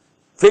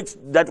fixed,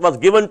 that was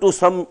given to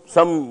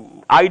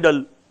some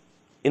idol,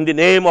 in the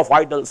name of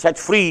idol, set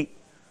free,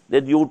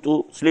 they used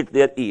to slit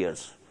their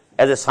ears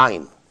as a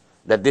sign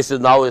that this is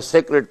now a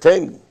sacred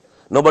thing,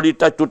 nobody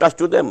touch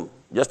to them.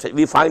 Just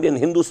we find in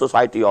Hindu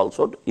society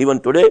also, even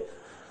today,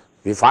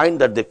 we find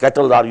that the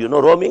cattle are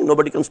roaming,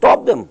 nobody can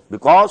stop them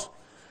because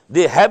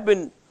they have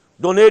been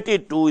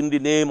donated to in the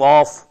name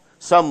of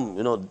some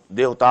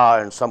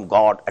devata and some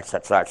god,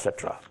 etc.,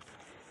 etc.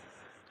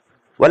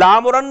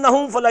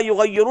 وَلَآمُرَنَّهُمْ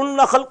فَلَيُغَيِّرُنَّ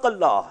خَلْقَ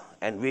اللَّهِ,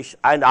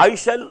 and I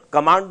shall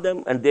command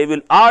them and they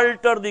will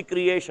alter the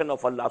creation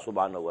of Allah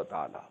subhanahu wa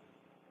ta'ala.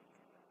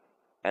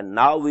 And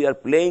now we are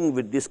playing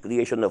with this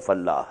creation of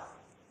Allah,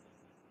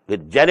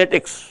 with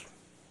genetics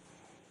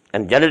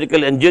and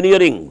genetical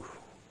engineering.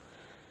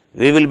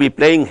 We will be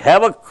playing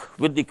havoc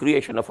with the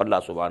creation of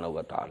Allah subhanahu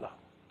wa ta'ala.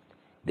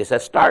 This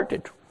has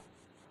started.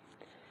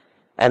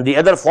 And the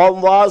other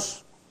form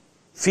was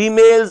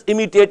females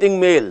imitating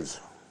males,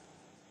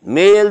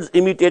 males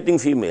imitating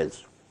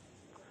females.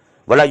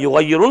 وَلَا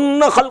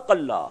يُغَيِّرُنَّ خَلْقَ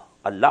اللَّهِ,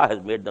 Allah has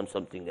made them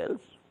something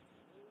else.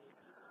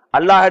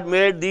 Allah had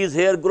made these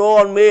hair grow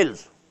on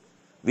males.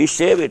 We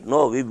shave it.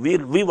 No,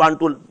 we want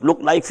to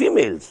look like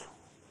females.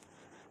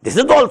 This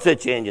is also a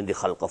change in the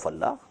khalq of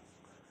Allah.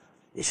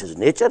 This is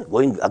nature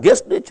going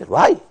against nature.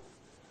 Why?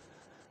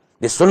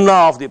 The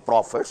sunnah of the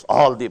prophets,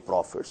 all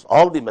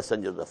the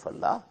messengers of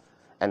Allah,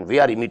 and we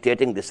are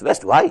imitating this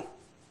West. Why?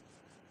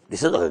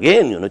 This is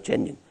again,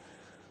 changing.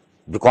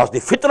 Because the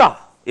fitrah,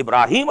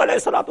 Ibrahim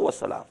alayhi salatu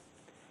wassalam,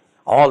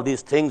 all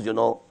these things,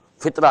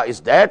 fitrah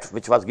is that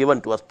which was given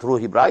to us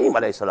through Ibrahim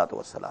alayhi salatu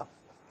wassalam.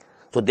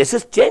 So this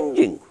is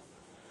changing.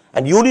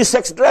 And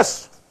unisex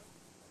dress.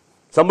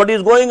 Somebody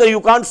is going and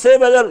you can't say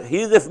whether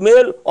he is a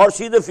male or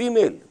she is a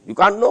female. You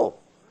can't know.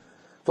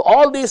 So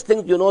all these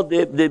things,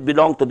 they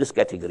belong to this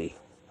category.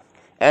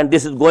 And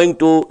this is going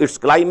to its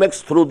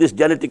climax through this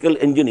genetical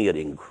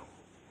engineering.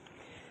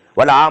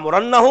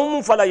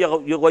 وَلَآمُرَنَّهُمْ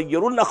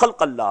فَلَيُغَيِّرُنَّ خَلْقَ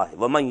اللَّهِ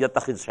وَمَنْ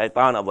يَتَّخِذْ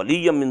شَيْطَانًا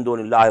وَلِيًّا مِّن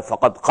دُونِ اللَّهِ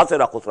فَقَدْ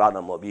خَسِرَ خُسْرَانًا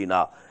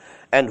مُبِينًا,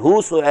 and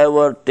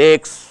whosoever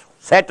takes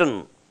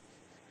Satan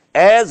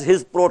as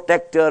his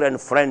protector and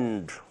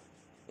friend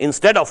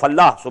instead of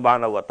Allah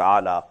subhanahu wa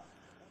ta'ala,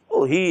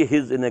 he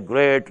is in a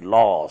great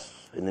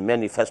loss, in a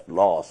manifest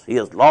loss. He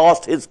has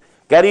lost his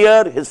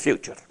career, his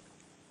future.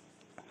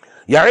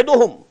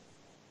 يَعِدُهُمْ,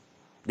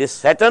 this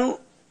Satan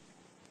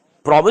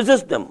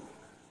promises them,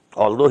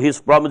 although his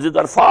promises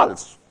are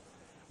false.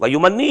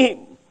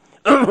 وَيُمَنِّيهِمْ,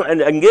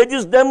 and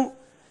engages them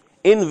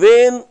in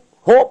vain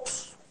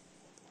hopes,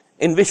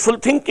 in wishful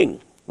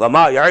thinking.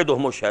 وَمَا يَعِدُهُمُ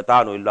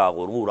الشَّيْطَانُ إِلَّا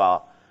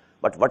غُرُورًا,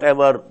 but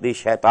whatever the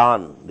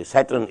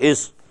Satan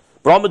is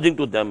promising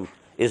to them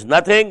is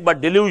nothing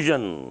but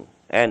delusion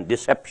and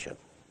deception.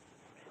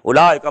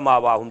 أُولَٰئِكَ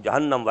مَأْوَاهُمْ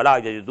جَهَنَّمُ وَلَا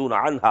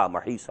يَجِدُونَ عَنْهَا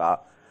مَحِيصًا,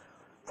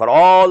 for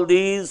all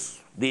these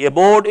the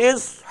abode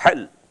is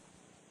hell,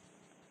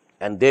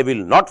 and they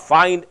will not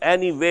find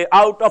any way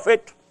out of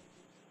it.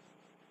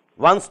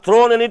 Once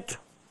thrown in it,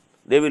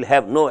 they will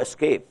have no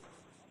escape,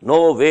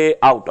 no way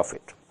out of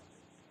it.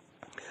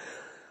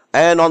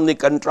 And on the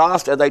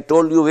contrast, as I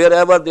told you,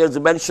 wherever there is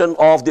mention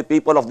of the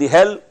people of the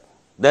hell,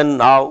 then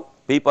now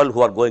people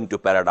who are going to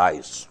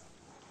paradise.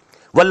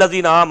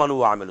 وَالَّذِينَ آمَنُوا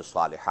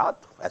وَعَمِلُوا الصَّالِحَاتِ,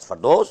 as for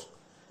those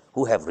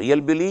who have real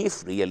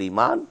belief, real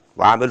iman,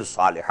 وَعَمِلُوا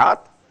الصَّالِحَاتِ,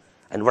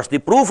 and what's the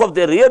proof of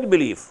their real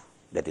belief?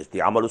 That is the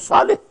amalu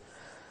salih.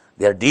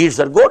 Their deeds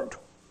are good.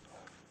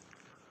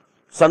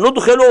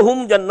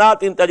 سَنُدْخِلُهُمْ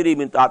جَنَّاتٍ تَجْرِي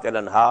مِنْ تَحْتِهَا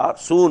الْأَنْهَارُ,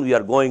 soon we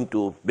are going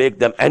to make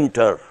them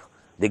enter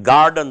the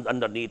gardens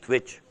underneath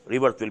which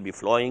rivers will be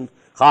flowing,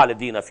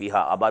 خَالِدِينَ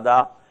فِيهَا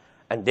أَبَدًا,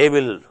 and they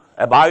will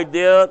abide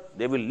there,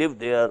 they will live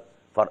there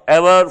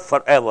forever,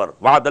 forever.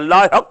 وَعْدَ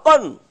اللَّهِ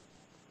حَقًّا,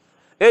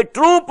 A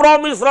true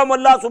promise from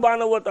Allah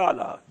subhanahu wa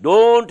ta'ala.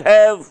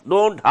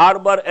 Don't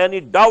harbor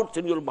any doubts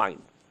in your mind.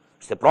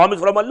 It's a promise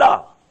from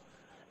Allah.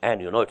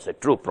 And you know it's a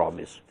true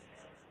promise.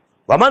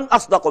 وَمَنْ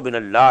أَصْدَقُ مِنَ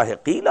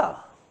اللَّهِ قِيلًا.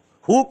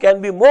 Who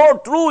can be more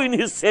true in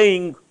his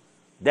saying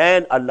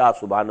than Allah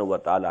subhanahu wa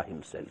ta'ala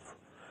himself?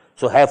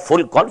 So have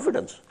full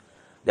confidence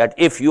that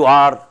if you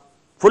are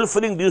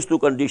fulfilling these two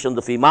conditions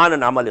of Iman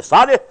and Amal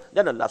Salih,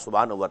 then Allah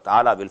subhanahu wa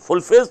ta'ala will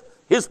fulfill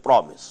his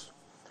promise.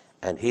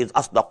 And he is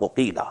asdaqu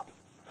qila.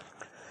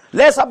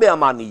 Laysa bi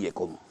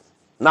amaniyikum.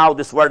 Now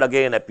this word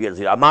again appears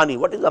here. Amani.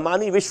 What is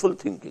amani? Wishful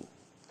thinking.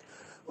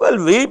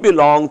 Well, we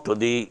belong to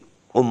the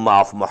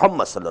ummah of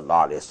Muhammad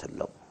sallallahu alayhi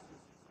wa sallam.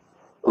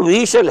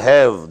 We shall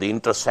have the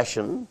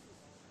intercession.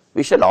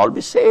 We shall all be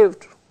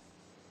saved.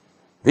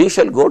 We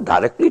shall go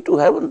directly to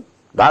heaven,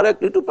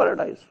 directly to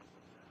paradise.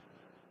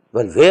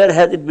 Well, where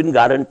has it been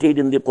guaranteed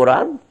in the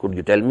Quran? Could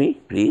you tell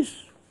me, please?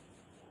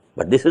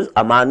 But this is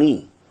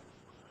amani.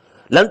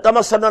 Lan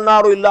tamassana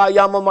an-naru illa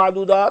ayyaman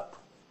ma'dudat.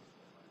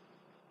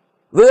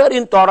 Where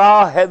in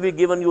Torah have we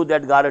given you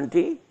that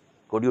guarantee?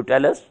 Could you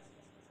tell us?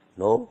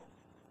 No.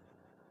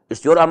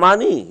 It's your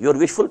amani, your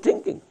wishful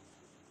thinking.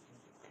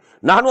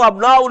 Nahnu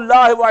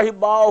abna'ullahi wa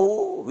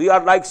ahibbahu. We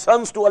are like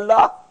sons to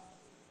Allah.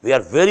 We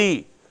are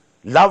very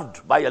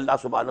loved by Allah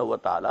subhanahu wa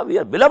ta'ala. We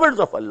are beloveds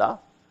of Allah.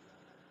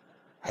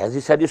 Has he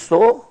said it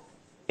so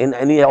in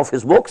any of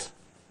his books?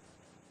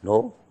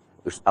 No.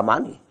 It's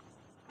amani.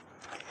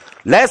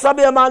 Laysa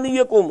bi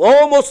amaniyikum.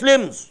 O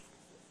Muslims,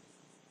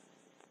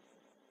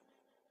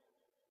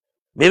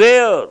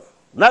 beware,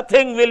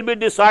 nothing will be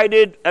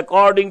decided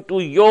according to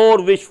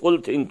your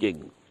wishful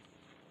thinking.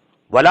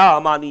 Wala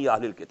amani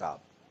ahlil kitab.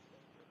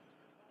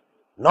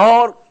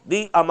 Nor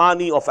the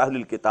amani of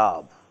ahlil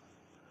kitab.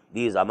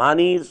 These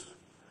amanis,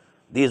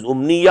 these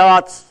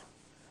umniyats,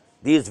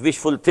 these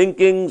wishful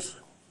thinkings,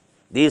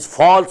 these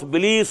false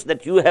beliefs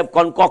that you have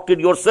concocted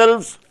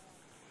yourselves,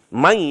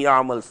 man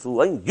ya'mal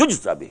su'an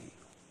yujza bihi.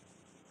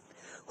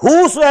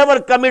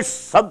 Whosoever commits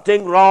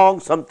something wrong,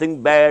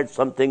 something bad,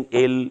 something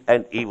ill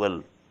and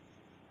evil,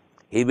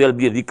 he will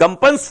be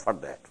recompensed for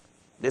that.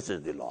 This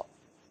is the law.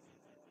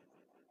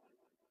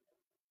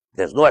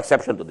 There is no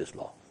exception to this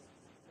law.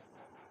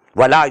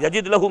 وَلَا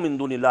يَجِدْ لَهُ مِن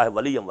دُونِ اللَّهِ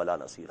وَلِيًّا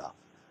وَلَا نَصِيرًا.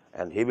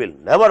 And he will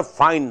never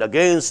find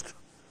against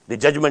the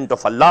judgment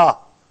of Allah,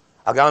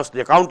 against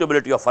the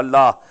accountability of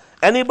Allah,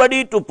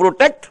 anybody to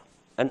protect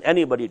and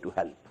anybody to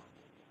help.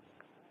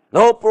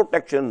 No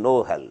protection,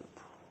 no help.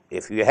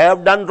 If you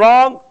have done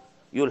wrong,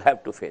 you will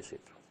have to face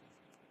it.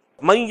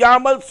 مَنْ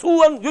يَعْمَلْ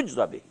سُوءًا يُجْزَ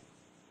بِهِ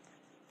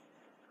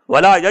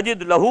وَلَا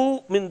يَجِدْ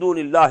لَهُ مِن دُونِ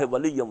اللَّهِ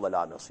وَلِيًّا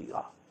وَلَا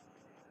نَصِيرًا.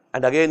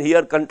 And again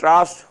here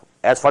contrast,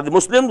 as for the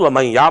Muslims,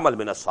 وَمَنْ يَعْمَلْ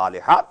مِنَ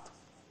الصَّالِحَاتِ.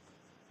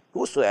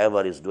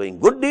 Whosoever is doing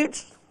good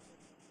deeds,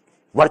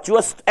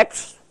 virtuous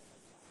acts,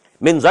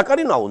 min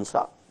zakarin aw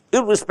unsa,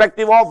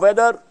 irrespective of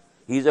whether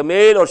he is a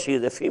male or she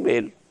is a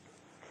female,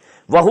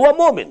 وَهُوَ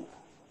مُؤْمِنٌ.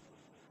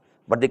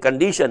 But the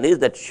condition is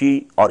that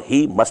she or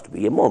he must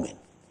be a mu'min.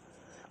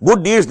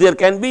 Good deeds there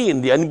can be in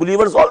the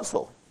unbelievers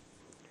also.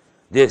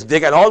 They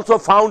can also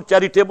found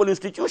charitable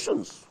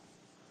institutions.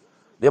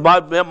 They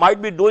might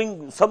be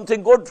doing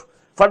something good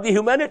for the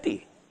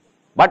humanity.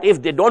 But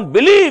if they don't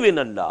believe in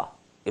Allah,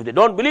 if they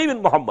don't believe in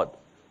Muhammad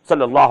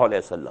sallallahu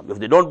alaihi wasallam, if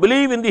they don't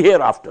believe in the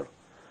hereafter,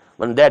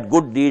 then that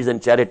good deeds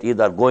and charities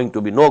are going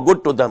to be no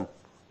good to them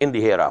in the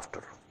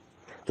hereafter.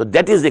 So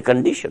that is the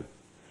condition.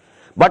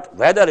 But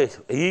whether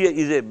he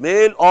is a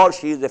male or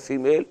she is a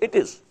female, it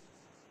is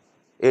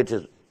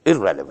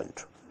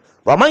irrelevant.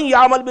 وَمَنْ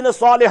يَعْمَلْ مِنَ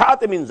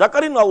الصَّالِحَاتِ مِنْ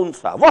ذَكَرٍ أَوْ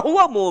أُنْثَىٰ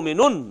وَهُوَ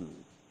مُؤْمِنٌ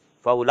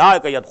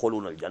فَأُولَٰئِكَ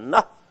يَدْخُلُونَ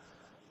الْجَنَّةَ.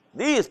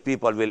 These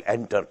people will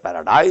enter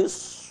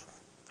paradise,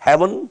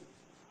 heaven,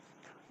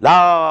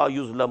 لَا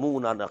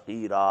يُظْلَمُونَ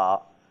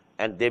نَقِيرًا,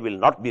 and they will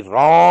not be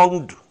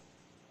wronged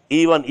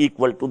even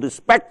equal to the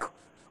speck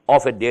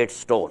of a date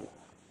stone.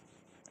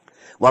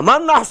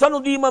 وَمَنْ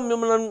أَحْسَنُ دِينًا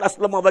مِمَّنْ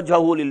أَسْلَمَ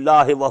وَجْهَهُ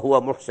لِلَّهِ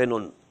وَهُوَ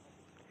مُحْسِنٌ.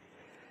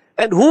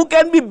 And who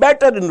can be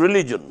better in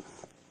religion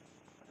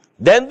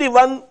than the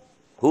one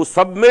who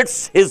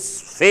submits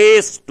his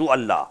face to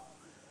Allah?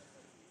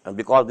 And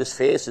because this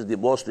face is the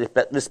most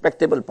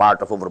respectable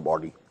part of our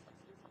body.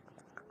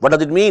 What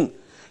does it mean?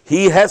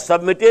 He has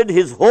submitted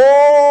his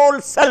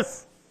whole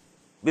self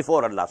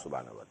before Allah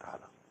subhanahu wa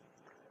ta'ala.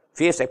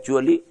 Face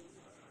actually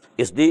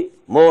is the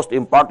most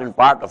important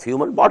part of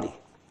human body.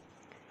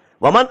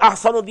 وَمَنْ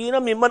أَحْسَنُ دِينًا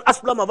مِمَّنْ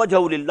أَسْلَمَ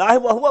وَجْهَهُ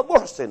لِلَّهِ وَهُوَ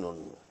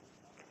مُحْسِنٌ.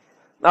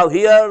 Now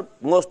here,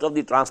 most of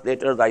the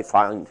translators I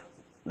find,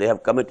 they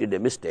have committed a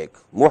mistake.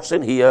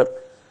 Muhsin here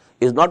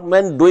is not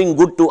meant doing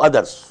good to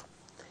others.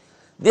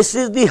 This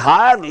is the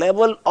higher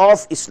level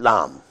of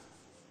Islam.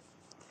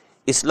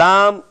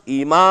 Islam,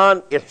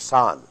 Iman,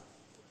 Ihsan.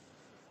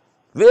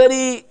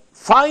 Very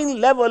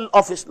fine level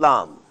of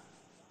Islam,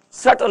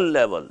 subtle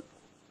level,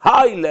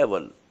 high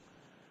level,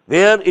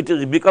 where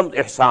it becomes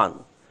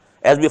Ihsan.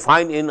 As we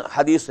find in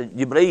Hadith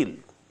Jibreel,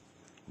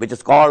 which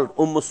is called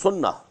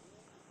Sunnah.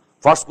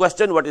 First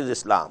question, what is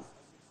Islam?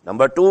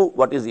 Number two,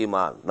 what is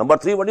Iman? Number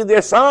three, what is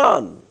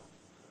Ihsan?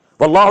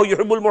 Wallahu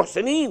yuhibbul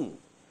muhsineen.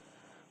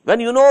 when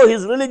you know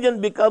his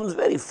religion becomes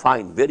very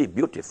fine, very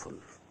beautiful,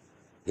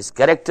 his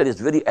character is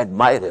very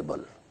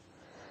admirable,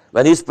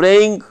 when he is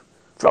praying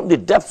from the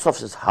depths of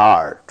his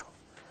heart,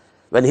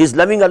 when he is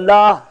loving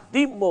Allah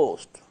the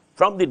most,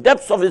 from the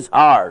depths of his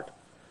heart.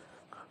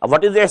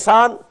 What is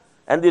ihsan?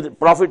 And the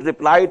Prophet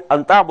replied,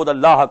 أَن تَعْبُدَ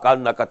اللَّهَ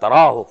كَأَنَّكَ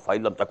تَرَاهُ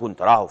فَإِن لَمْ تَكُنْ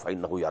تَرَاهُ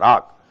فَإِنَّهُ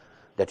يَرَاكَ.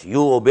 That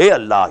you obey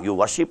Allah, you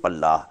worship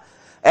Allah,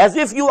 as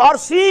if you are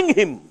seeing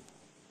Him.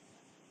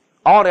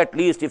 Or at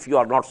least if you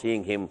are not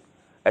seeing Him,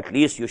 at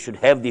least you should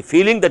have the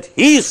feeling that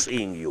He is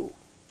seeing you.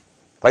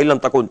 فَإِن لَمْ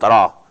تَكُنْ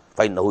تَرَاهُ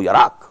فَإِنَّهُ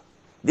يَرَاكَ.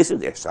 This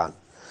is ihsan.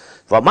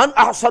 فَمَنْ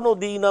أَحْسَنُ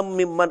دِينًا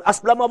مِمَّنْ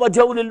أَسْلَمَ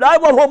وَجْهَهُ لِلَّهِ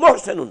وَهُوَ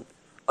مُحْسِنٌ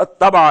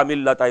اتَّبَعَ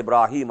مِلَّةَ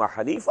إِبْرَاهِيمَ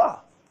حَنِيفًا.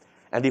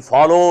 And he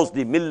follows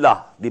the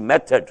millah, the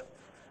method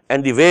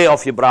and the way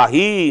of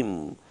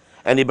Ibrahim.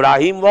 And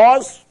Ibrahim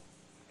was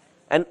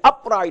an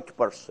upright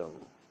person,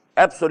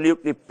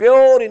 absolutely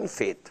pure in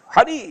faith.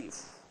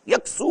 Hanif,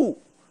 yaksu,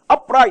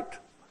 upright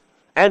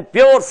and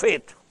pure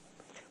faith.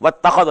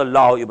 وَاتَّخَذَ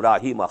اللَّهُ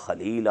إِبْرَاهِيمَ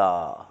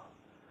خَلِيلًا.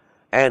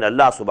 And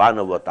Allah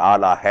subhanahu wa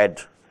ta'ala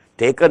had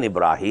taken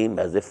Ibrahim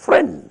as a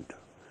friend.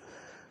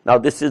 Now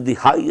this is the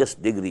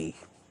highest degree.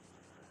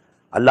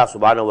 Allah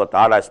subhanahu wa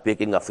ta'ala is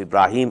speaking of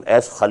Ibrahim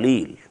as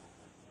Khalil.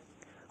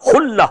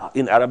 Khullah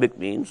in Arabic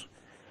means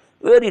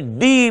very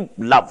deep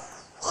love.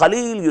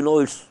 Khalil, you know,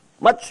 it's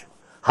much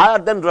higher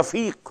than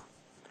Rafiq.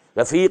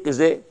 Rafiq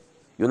is a,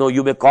 you know,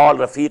 you may call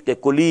Rafiq a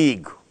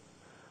colleague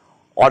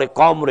or a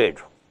comrade.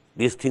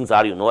 These things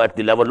are, you know, at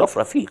the level of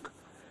Rafiq.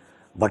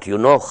 But you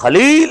know,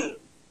 Khalil,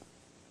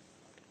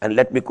 and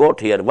let me quote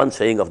here one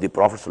saying of the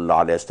Prophet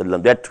sallallahu alaihi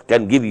wasallam that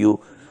can give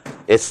you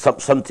a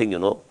something, you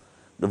know,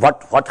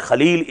 what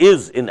Khalil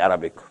is in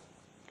Arabic.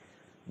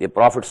 The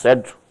Prophet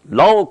said,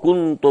 لَوْ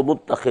كُنْتُ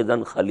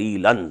مُتَّخِذًا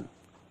خَلِيلًا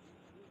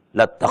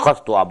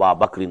لَاتَّخَذْتُ أَبَا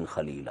بَكْرٍ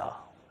خَلِيلًا.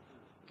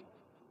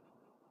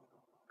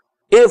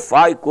 If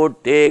I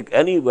could take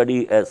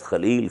anybody as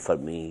Khalil for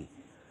me,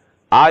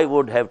 I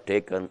would have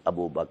taken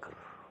Abu Bakr.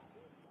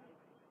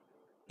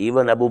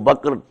 Even Abu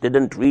Bakr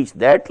didn't reach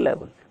that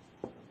level.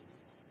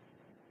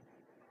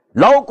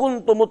 لَوْ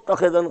كُنْتُ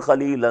مُتَّخِذًا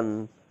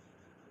خَلِيلًا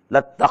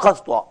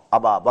لَاتَّخَذْتُ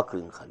أَبَا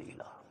بَكْرٍ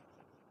خَلِيلًا.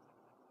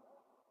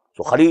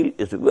 So Khalil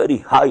is a very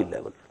high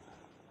level.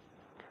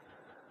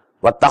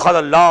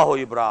 وَاتَّخَذَ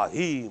اللَّهُ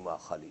إِبْرَاهِيمَ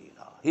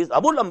خَلِيلًا. He is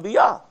Abul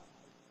Anbiya,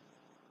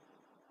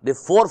 the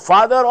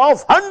forefather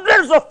of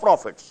hundreds of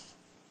prophets.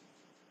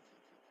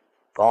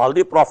 All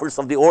the prophets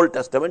of the Old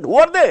Testament, who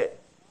are they?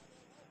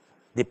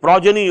 The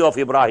progeny of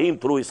Ibrahim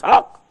through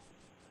Ishaq.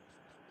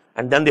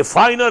 And then the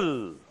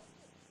final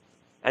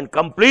and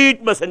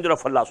complete messenger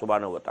of Allah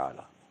subhanahu wa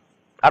ta'ala,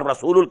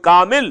 Ar-Rasulul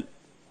Kamil,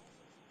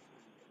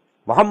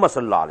 Muhammad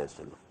sallallahu alayhi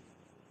wa sallam.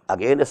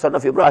 Again a son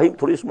of Ibrahim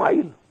through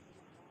Ismail.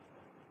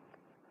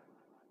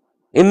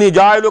 Inni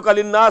ja'iluka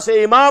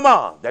linnasi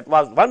imama. That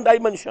was one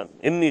dimension.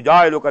 Inni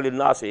ja'iluka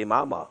linnasi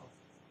imama.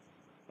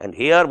 And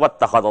here,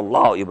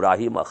 wattakhadallahu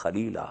Ibrahima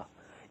khalila.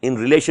 In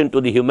relation to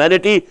the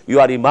humanity, you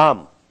are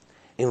Imam.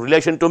 In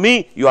relation to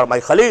me, you are my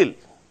Khalil.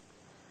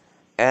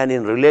 And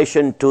in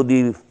relation to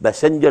the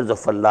messengers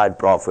of Allah and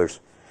prophets,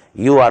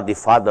 you are the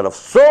father of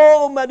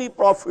so many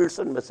prophets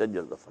and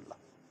messengers of Allah.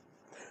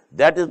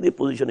 That is the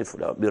position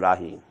of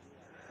Ibrahim.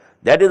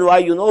 That is why,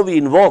 you know, we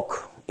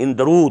invoke in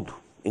Darood,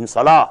 in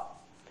Salah,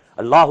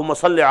 Allahumma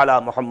salli ala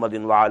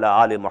Muhammadin wa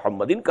ala ali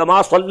Muhammadin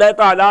kama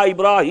sallaita ala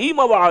Ibrahim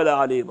wa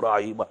ala ali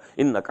Ibrahim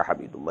innaka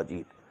Hamidum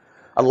Majid.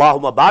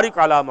 Allahumma barik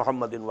ala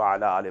Muhammadin wa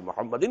ala ali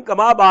Muhammadin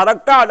kama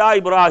barakta ala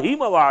Ibrahim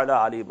wa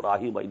ala ali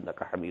Ibrahim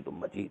innaka Hamidum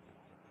Majid.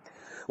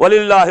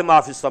 Walillahi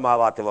ma fis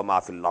samawati wa ma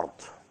fil ard.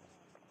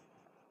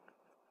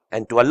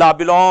 And to Allah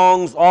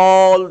belongs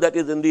all that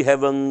is in the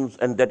heavens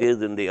and that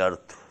is in the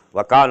earth.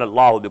 Wa kana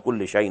Allahu bi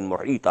kulli shay'in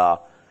muhita.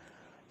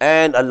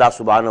 And Allah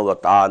subhanahu wa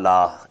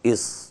ta'ala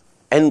is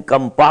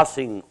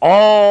encompassing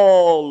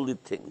all the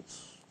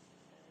things.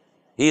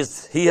 He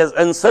has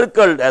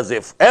encircled as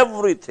if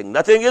everything,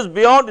 nothing is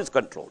beyond his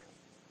control.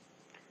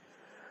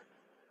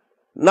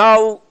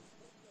 Now,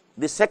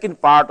 the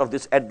second part of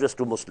this address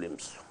to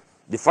Muslims.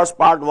 The first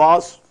part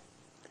was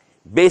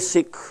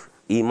basic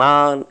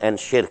Iman and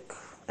Shirk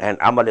and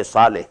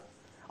Amal-e-Saleh,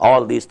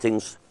 all these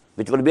things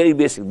which were very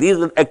basic. These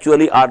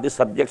actually are the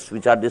subjects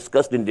which are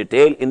discussed in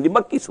detail in the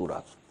Makki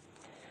surahs.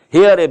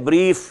 Here a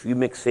brief, you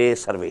may say,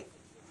 survey.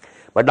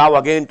 But now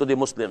again to the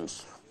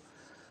Muslims,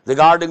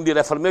 regarding the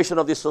reformation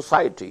of the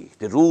society,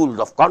 the rules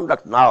of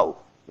conduct now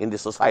in the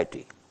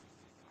society.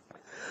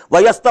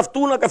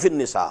 وَيَسْتَفْتُونَكَ فِي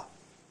النِّسَاءِ.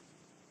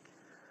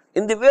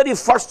 In the very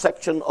first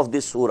section of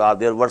this surah,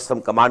 there were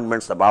some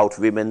commandments about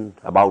women,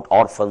 about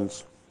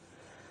orphans.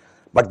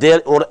 But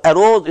there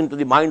arose into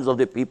the minds of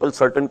the people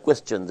certain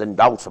questions and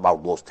doubts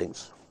about those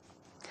things.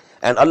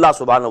 And Allah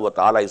subhanahu wa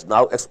ta'ala is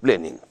now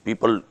explaining.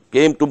 People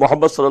came to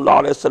Muhammad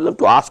sallallahu alayhi wa sallam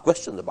to ask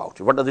questions about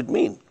it. What does it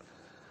mean?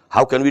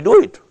 How can we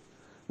do it?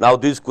 Now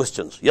these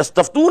questions.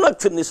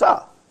 يَسْتَفْتُونَكَ فِي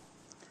النِّسَاءِ.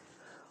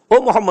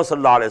 O Muhammad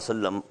sallallahu alayhi wa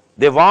sallam,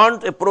 they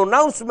want a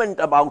pronouncement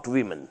about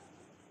women.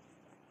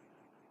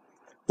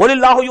 قُلِ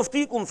اللَّهُ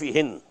يُفْتِيكُمْ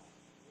فِيهِنْ.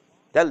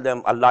 Tell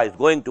them Allah is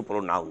going to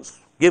pronounce.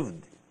 give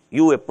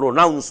you a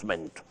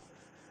pronouncement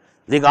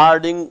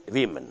regarding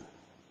women.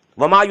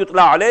 وَمَا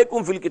يُتْلَى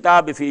عَلَيْكُمْ فِي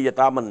الْكِتَابِ فِي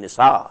يَتَامَى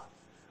النِّسَاءِ.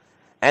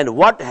 And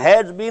what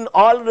has been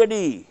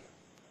already,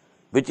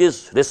 which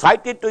is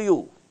recited to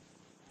you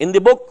in the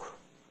book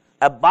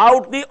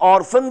about the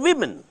orphan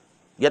women,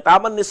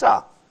 Yatama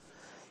Nisa.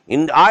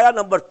 In ayah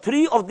number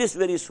 3 of this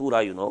very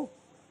surah,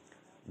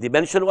 the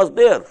mention was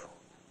there.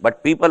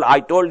 But people,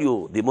 I told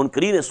you, the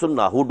Munkareen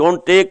Sunnah, who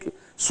don't take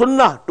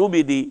Sunnah to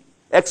be the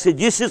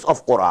exegesis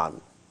of Quran,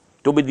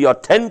 to be the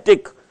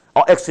authentic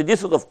or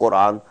exegesis of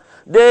Quran,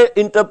 they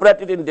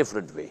interpret it in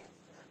different way.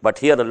 But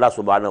here Allah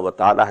subhanahu wa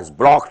ta'ala has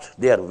blocked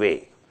their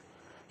way.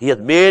 He has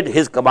made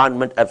His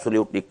commandment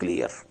absolutely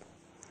clear.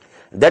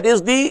 That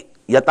is the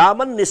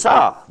Yataman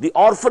Nisa, the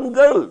orphan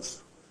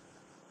girls.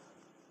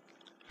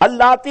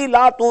 Allati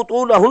la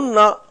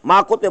tutunahunna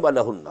ma kutiba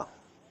lahunna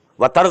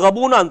wa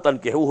targhabuna an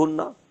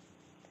tankihuhunna.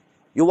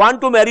 You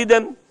want to marry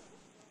them,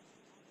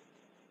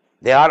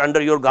 they are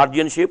under your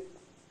guardianship,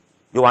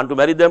 you want to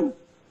marry them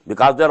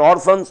because they are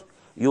orphans,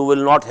 you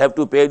will not have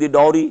to pay the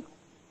dowry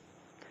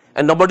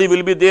and nobody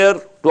will be there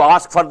to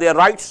ask for their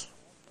rights.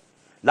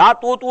 La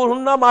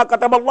tutuhunna ma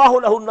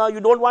kataballahu lahunna.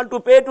 You don't want to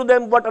pay to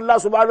them what Allah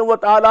subhanahu wa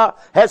ta'ala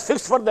has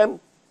fixed for them.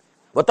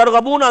 Wa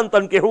targhabuna an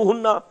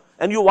tankihuhunna.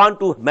 And you want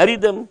to marry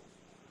them.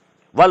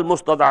 Wal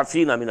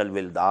mustad'afina min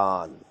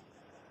al-wildan.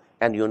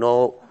 And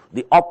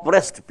the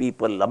oppressed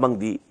people among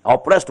the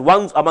oppressed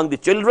ones among the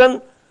children.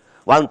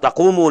 Wa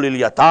taqumu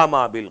lil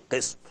yatama bil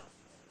qist.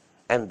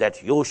 And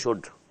that you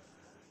should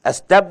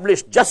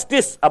establish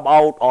justice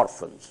about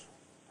orphans.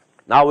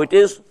 Now it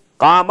is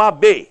qama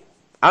be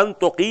an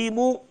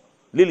tuqimu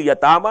lil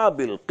yatama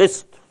bil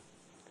qist.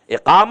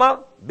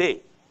 Iqama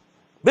be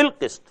bil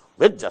qist,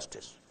 with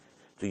justice.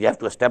 So you have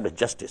to establish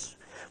justice.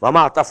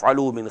 وَمَا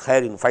تَفْعَلُوا مِنْ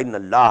خَيْرٍ فَإِنَّ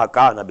اللَّهَ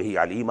كَانَ بِهِ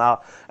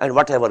عَلِيمًا. And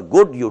whatever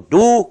good you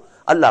do,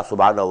 Allah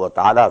subhanahu wa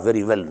ta'ala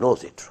very well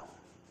knows it.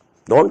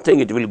 Don't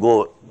think it will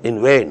go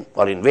in vain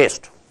or in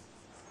waste.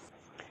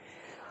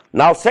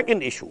 Now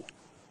second issue.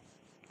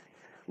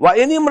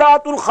 وَإِنِ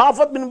امْرَأَةٌ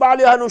خَافَتْ مِنْ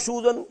بَعْلِهَا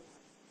نُشُوزًا.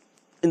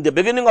 In the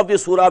beginning of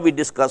this surah we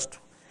discussed,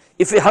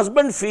 if a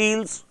husband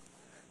feels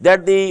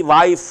that the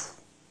wife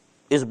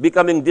is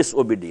becoming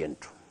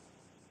disobedient,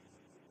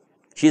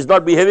 she is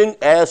not behaving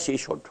as she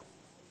should,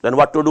 then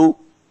what to do?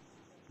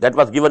 That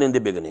was given in the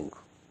beginning.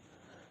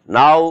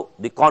 Now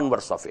the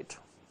converse of it.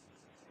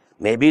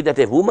 Maybe that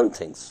a woman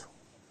thinks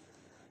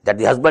that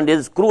the husband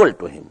is cruel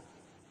to him.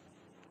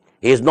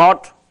 He is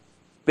not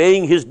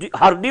paying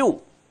her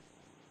due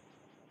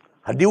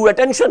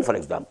attention, for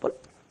example.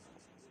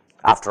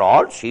 After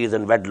all, she is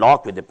in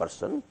wedlock with the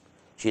person.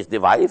 She is the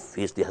wife,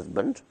 he is the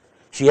husband.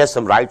 She has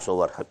some rights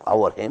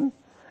over him,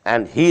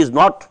 and he is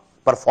not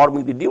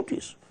performing the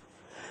duties.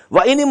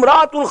 وَإِنِ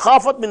امْرَأَةٌ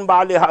خَافَتْ مِنْ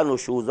بَعْلِهَا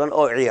نُشُوزًا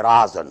or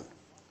إِعْرَاضًا.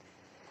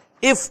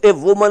 If a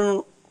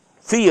woman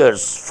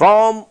fears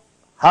from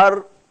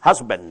her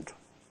husband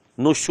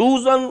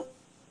nushuzan,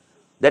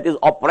 that is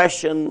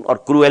oppression or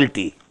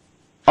cruelty,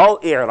 or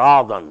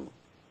إِعْرَاضًا,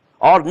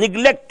 or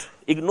neglect,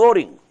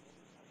 ignoring.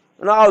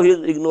 Now he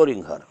is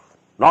ignoring her,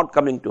 not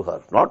coming to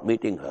her, not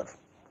meeting her.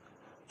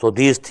 So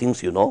these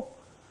things,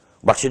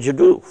 what should you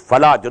do?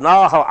 فَلَا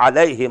جُنَاحَ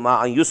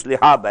عَلَيْهِمَا أَن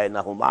يُصْلِحَا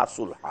بَيْنَهُمَا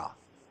صُلْحًا.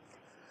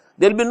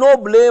 There will be no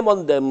blame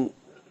on them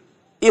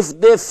if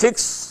they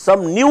fix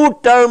some new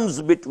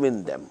terms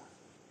between them.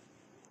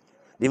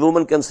 The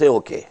woman can say,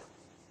 okay,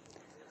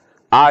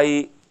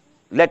 I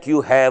let you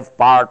have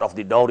part of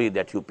the dowry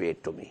that you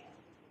paid to me.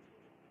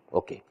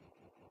 Okay,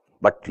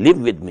 but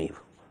live with me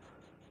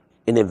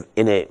in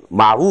a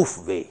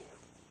ma'roof way,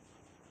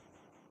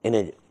 in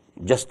a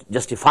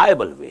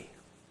justifiable way.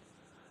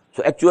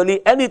 So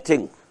actually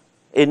anything,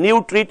 a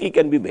new treaty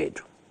can be made.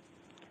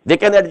 They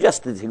can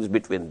adjust the things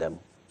between them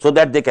so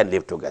that they can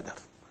live together.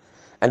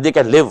 And they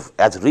can live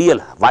as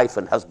real wife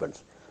and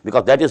husbands,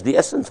 because that is the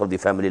essence of the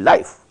family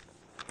life.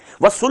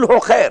 وَالصُّلْحُ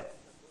خَيْرٌ.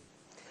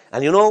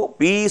 And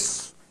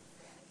peace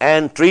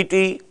and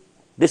treaty,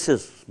 this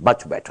is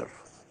much better.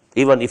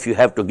 Even if you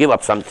have to give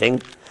up something.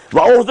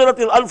 وَأُحْضِرَتِ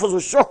الْأَنفُسُ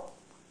الشُّحَّ.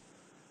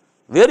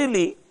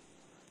 Verily,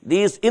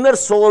 these inner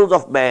souls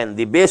of man,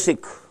 the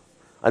basic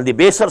and the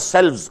baser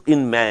selves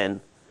in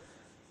man,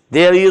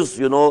 there is,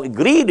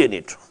 greed in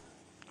it.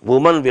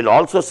 Woman will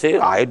also say,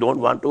 I don't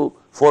want to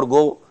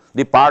forego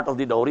the part of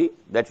the dowry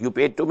that you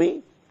paid to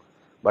me,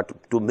 but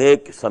to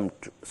make some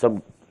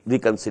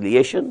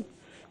reconciliation,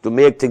 to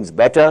make things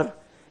better,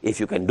 if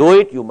you can do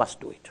it, you must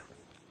do it.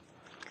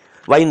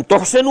 وَإِن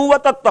تُحْسِنُوا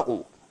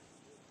وَتَتَّقُوا.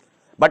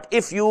 But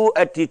if you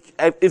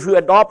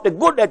adopt a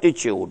good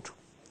attitude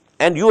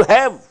and you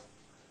have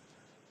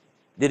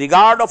the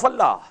regard of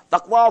Allah,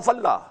 taqwa of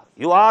Allah,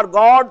 you are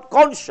God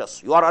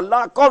conscious, you are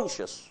Allah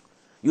conscious,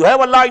 you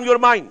have Allah in your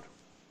mind,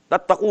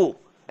 tattaqu,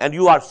 and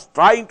you are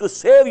trying to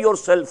save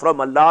yourself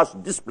from Allah's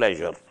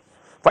displeasure.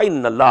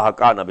 فَإِنَّ اللَّهَ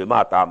كَانَ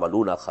بِمَا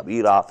تَعْمَلُونَ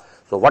خَبِيرًا.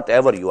 So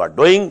whatever you are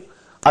doing,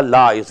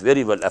 Allah is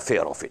very well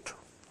aware of it.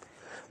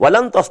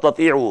 وَلَن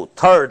تَسْتَطِيعُوا.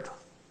 Third,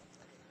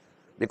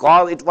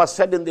 because it was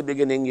said in the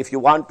beginning, if you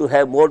want to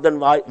have more than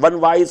one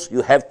wife,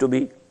 you have to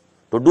be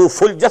to do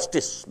full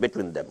justice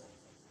between them.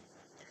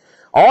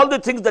 All the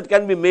things that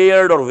can be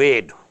measured or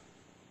weighed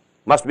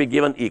must be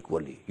given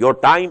equally. Your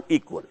time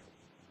equal.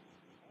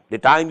 The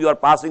time you are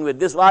passing with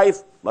this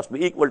wife must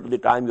be equal to the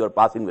time you are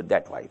passing with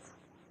that wife.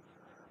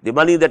 The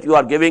money that you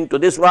are giving to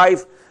this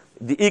wife,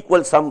 the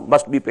equal sum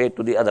must be paid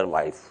to the other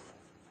wife.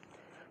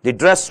 The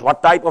dress,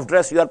 what type of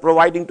dress you are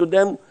providing to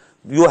them,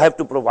 you have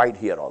to provide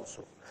here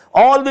also.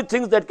 All the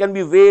things that can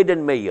be weighed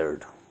and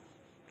measured.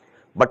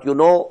 But you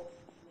know,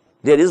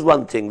 there is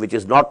one thing which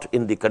is not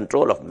in the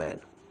control of man,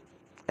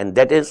 and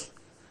that is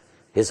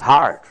his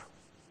heart.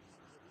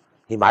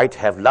 He might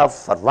have love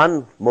for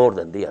one more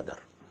than the other,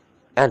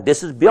 and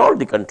this is beyond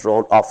the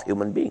control of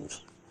human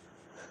beings.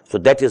 So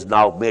that is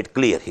now made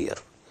clear here.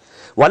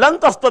 وَلَن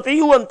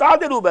تَسْتَطِيعُوا أَن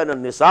تَعْدِلُوا بَيْنَ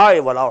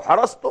النِّسَاءِ وَلَوْ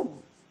حَرَصْتُمْ.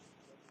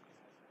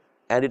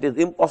 And it is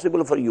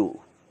impossible for you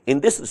in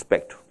this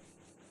respect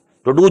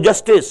to do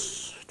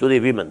justice to the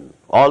women,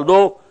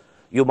 although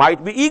you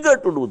might be eager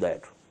to do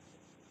that,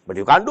 but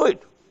you can't do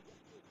it.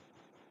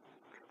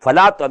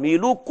 فَلَا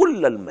تَمِيلُوا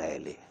كُلَّ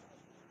الْمَيْلِ.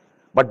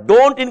 But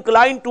don't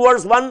incline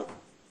towards one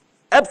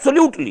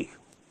absolutely.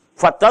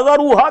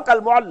 فَتَذَرُوهَا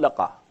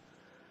كَالْمُعَلَّقَةِ.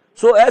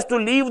 So as to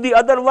leave the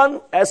other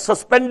one as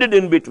suspended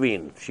in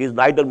between. She is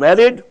neither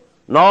married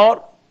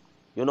nor,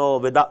 nor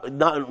with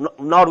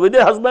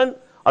a husband,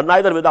 or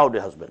neither without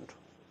a husband.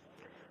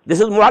 This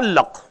is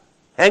muallaq,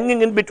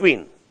 hanging in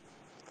between.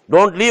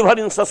 Don't leave her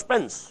in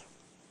suspense.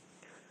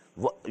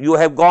 You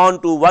have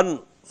gone to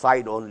one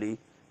side only,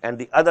 and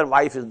the other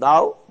wife is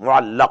now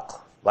muallaq.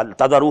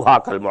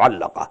 وَتَذَرُوهَا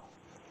كَالْمُعَلَّقَةِ.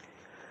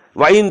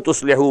 وَإِن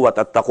تُصْلِحُوا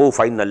وَتَتَّقُوا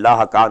فَإِنَّ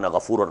اللَّهَ كَانَ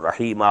غَفُورًا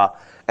رَحِيمًا.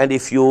 And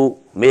if you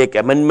make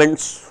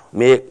amendments,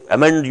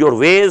 amend your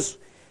ways,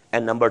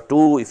 and number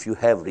two, if you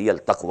have real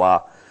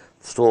taqwa,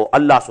 so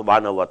Allah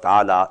subhanahu wa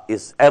ta'ala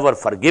is ever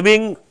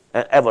forgiving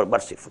and ever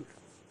merciful.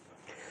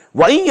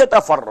 وَإِن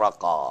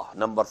يَتَفَرَّقَا.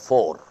 Number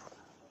four,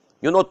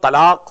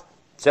 talaq,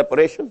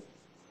 separation.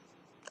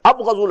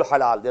 أَبْغَضُ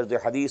الْحَلَالِ. There's a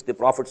hadith, the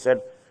Prophet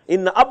said,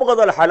 إِنَّ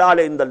أَبْغَضَ الْحَلَالِ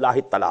إِنْدَ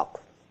اللَّهِ الطَّلَاقُ.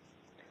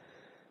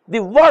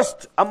 The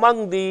worst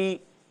among the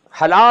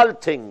halal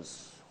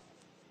things,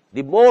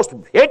 the most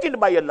hated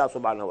by Allah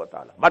subhanahu wa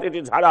ta'ala, but it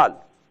is halal.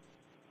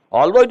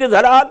 Although it is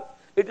halal,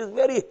 it is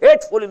very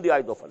hateful in the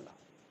eyes of Allah.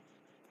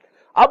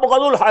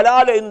 أَبْغَضُ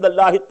الْحَلَالِ إِنْدَ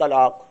اللَّهِ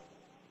الطَّلَاقُ.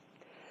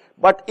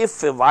 But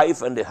if a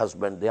wife and a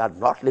husband, they are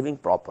not living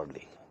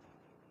properly,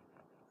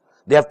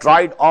 they have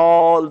tried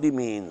all the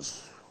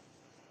means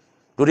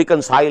to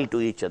reconcile to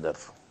each other,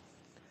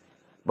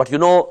 but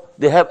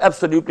they have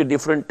absolutely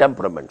different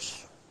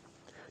temperaments,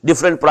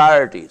 different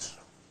priorities.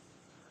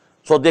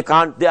 So they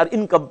are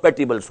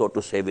incompatible, so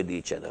to say, with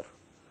each other.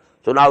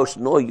 So now it's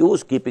no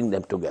use keeping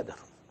them together.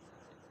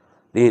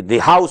 The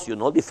house,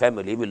 the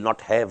family will not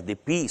have the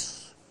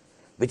peace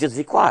which is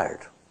required,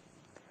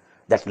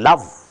 that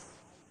love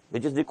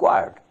which is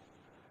required.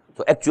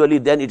 So actually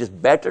then it is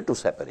better to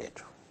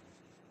separate.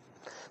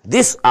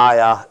 This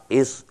ayah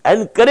is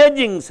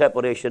encouraging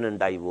separation and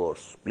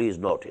divorce. Please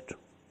note it.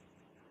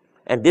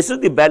 And this is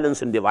the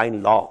balance in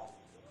divine law.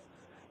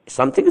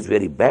 Something is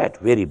very bad,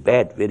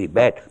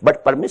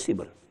 but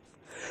permissible.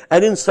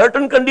 And in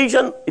certain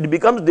conditions, it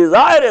becomes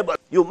desirable.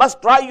 You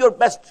must try your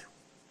best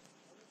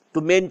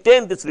to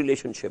maintain this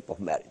relationship of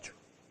marriage.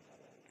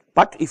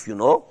 But if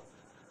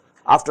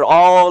after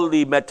all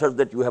the methods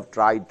that you have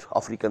tried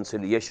of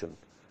reconciliation,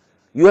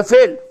 you have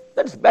failed,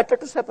 then it's better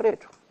to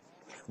separate.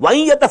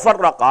 وَإِن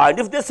يَتَفَرَّقَا. And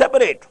if they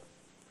separate,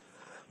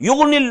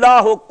 يُغْنِ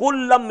اللَّهُ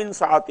كُلًّا مِّن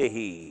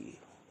سَعَتِهِ.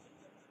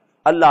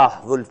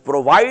 Allah will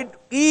provide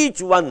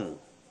each one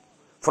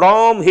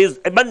from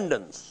His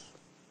abundance.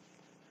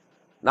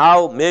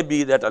 Now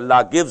maybe that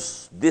Allah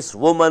gives this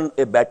woman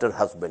a better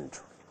husband,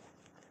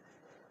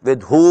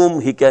 with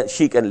whom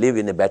she can live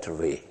in a better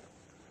way.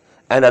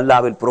 And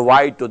Allah will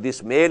provide to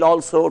this male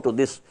also, to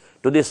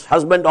this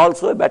husband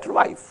also, a better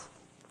wife,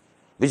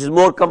 which is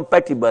more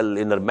compatible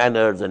in her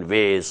manners and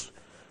ways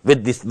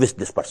with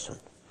this person.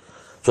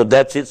 So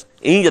that is,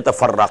 إِن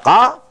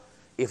يَتَفَرَّقَا.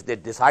 If they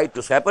decide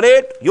to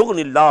separate,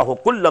 يُغْنِ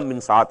اللَّهُ كُلًّا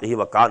مِّن سَعَتِهِ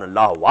وَكَانَ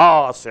اللَّهُ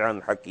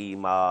وَاسِعًا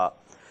حَكِيمًا.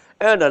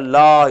 And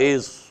Allah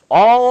is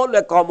all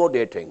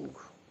accommodating.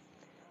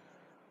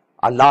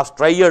 Allah's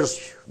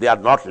treasures, they are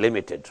not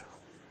limited.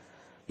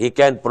 He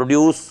can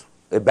produce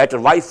a better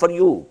wife for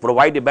you,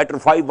 provide a better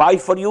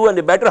wife for you, and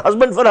a better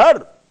husband for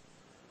her.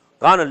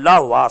 كَانَ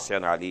اللَّهُ وَاسِعًا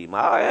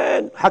عَلِيمًا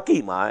and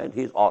حَكِيمًا, and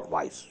He is all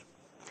wise.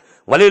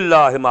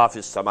 وَلِلَّهِ مَا فِي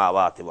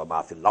السَّمَاوَاتِ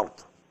وَمَا فِي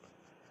الْأَرْضِ.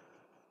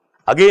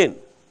 Again,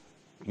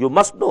 you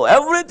must know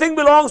everything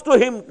belongs to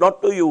Him,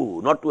 not to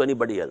you, not to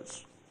anybody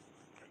else.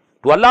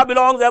 To Allah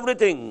belongs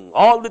everything,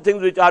 all the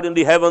things which are in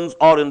the heavens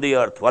or in the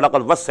earth.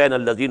 وَلَقَدْ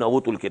وَصَّيْنَا الَّذِينَ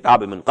أُوتُوا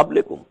الْكِتَابَ مِنْ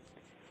قَبْلِكُمْ.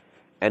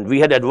 And we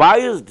had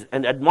advised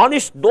and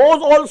admonished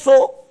those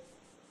also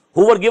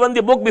who were given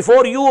the book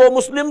before you, O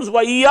Muslims,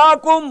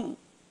 وَإِيَّاكُمْ.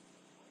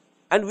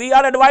 And we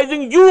are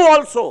advising you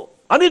also,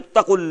 أَنِ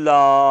اتَّقُوا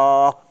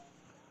اللَّهَ,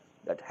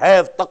 that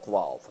have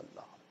taqwa of Allah.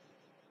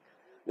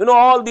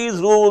 All these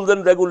rules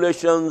and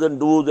regulations and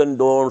do's and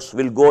don'ts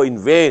will go in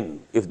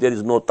vain if there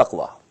is no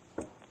taqwa.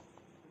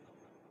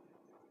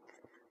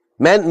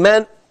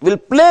 Man will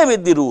play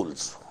with the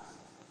rules.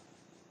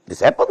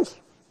 This happens.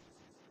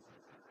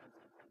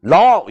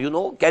 Law,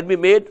 can be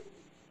made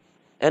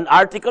an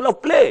article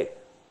of play,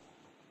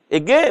 a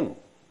game.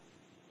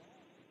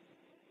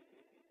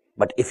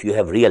 But if you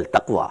have real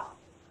taqwa,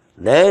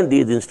 then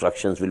these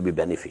instructions will be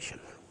beneficial.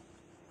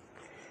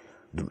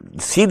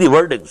 See the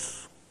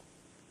wordings.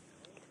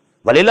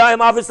 وَلِلَّهِ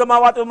مَا فِي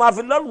السَّمَاوَاتِ وَمَا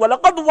فِي الْأَرْضِ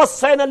وَلَقَدْ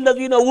وَصَّيْنَا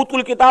الَّذِينَ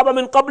أُوتُوا الْكِتَابَ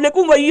مِنْ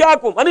قَبْلِكُمْ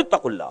وَإِيَّاكُمْ أَنِ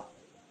اتَّقُوا اللَّهَ.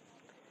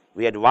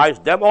 We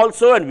advised them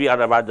also, and we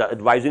are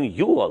advising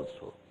you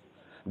also.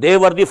 They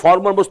were the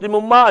former Muslim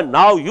Ummah, and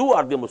now you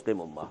are the Muslim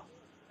Ummah.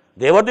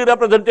 They were the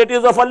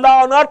representatives of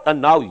Allah on earth,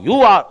 and now you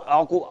are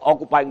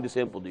occupying the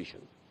same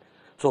position.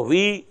 So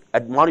we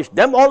admonish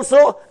them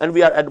also, and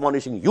we are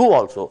admonishing you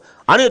also.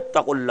 أَنِ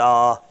اتَّقُوا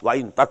اللَّهَ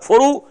وَإِن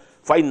تَكْفُرُوا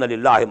فَإِنَّ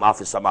لِلَّهِ مَا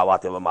فِي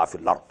السَّمَاوَاتِ وَمَا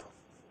فِي الْأَرْضِ.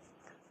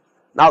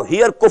 Now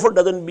here kufr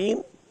doesn't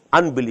mean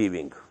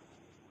unbelieving.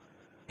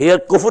 Here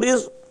kufr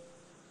is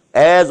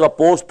as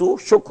opposed to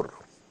shukr.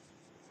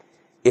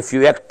 If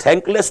you act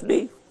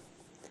thanklessly,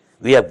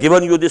 we have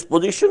given you this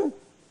position.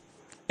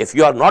 If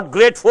you are not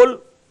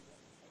grateful,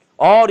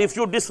 or if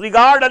you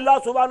disregard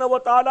Allah subhanahu wa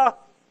ta'ala,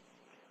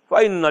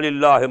 فَإِنَّ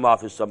لِلَّهِ مَا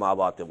فِي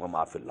السَّمَاوَاتِ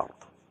وَمَا فِي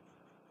الْأَرْضِ.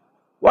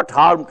 What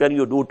harm can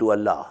you do to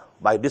Allah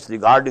by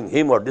disregarding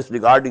Him or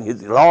disregarding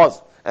His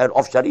laws and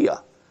of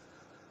Sharia?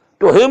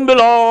 To Him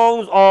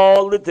belongs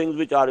all the things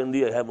which are in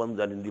the heavens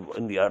and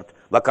in the earth.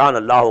 وَكَانَ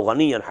اللَّهُ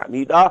غَنِيًّا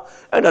حَمِيدًا.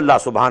 And Allah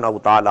subhanahu wa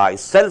ta'ala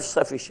is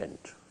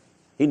self-sufficient.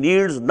 He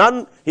needs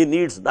none, He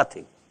needs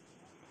nothing.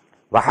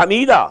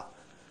 وَحَمِيدًا.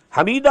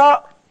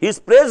 Hamida, He is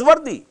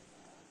praiseworthy.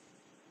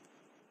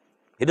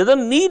 He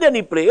doesn't need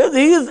any praise,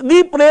 He is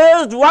the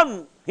praised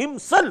one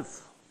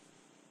Himself.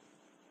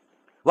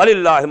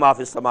 وَلِلَّهِ مَا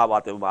فِي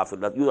السَّمَاوَاتِ وَمَا فِي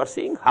الْأَرْضِ. You are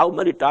seeing how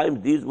many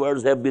times these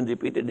words have been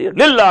repeated here.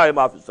 لِلَّهِ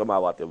مَا فِي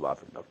السَّمَاوَاتِ وَمَا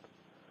فِي الْأَرْضِ.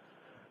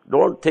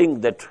 Don't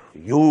think that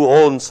you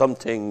own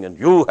something and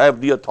you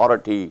have the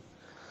authority.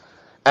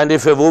 And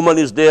if a woman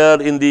is there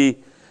in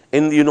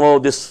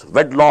this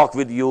wedlock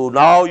with you,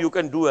 now you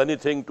can do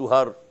anything to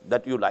her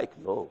that you like.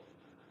 No.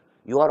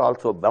 You are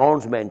also a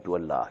bondsman to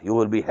Allah. You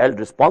will be held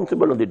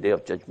responsible on the day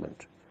of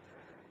judgment.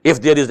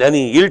 If there is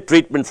any ill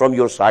treatment from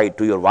your side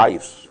to your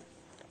wives,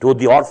 to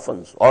the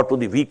orphans, or to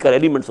the weaker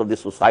elements of the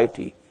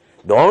society,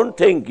 don't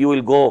think you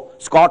will go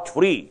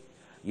scot-free.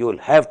 You will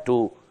have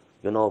to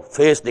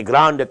face the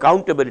grand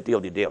accountability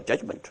of the day of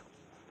judgment.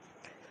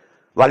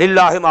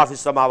 وَلِلَّهِ مَا فِي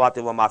السَّمَاوَاتِ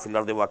وَمَا فِي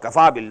الْأَرْضِ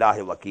وَكَفَى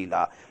بِاللَّهِ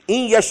وَكِيلًا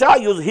إِن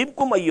يَشَاءْ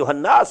يُذْهِبْكُمْ أَيُّهَا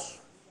النَّاسِ.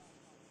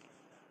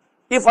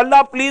 If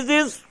Allah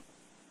pleases,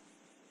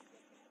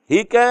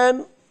 He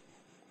can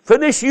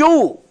finish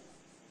you,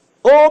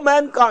 O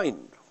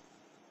mankind.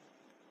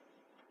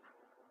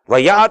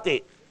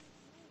 وَيَأْتِ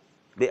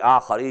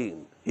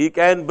بِآخَرِينَ. He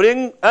can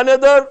bring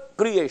another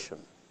creation.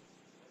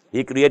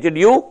 He created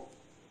you,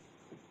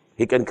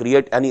 He can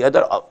create any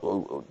other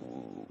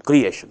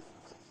creation.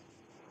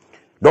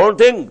 Don't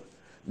think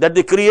that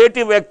the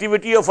creative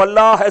activity of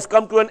Allah has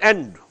come to an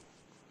end.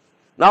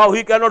 Now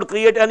He cannot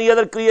create any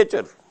other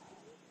creature.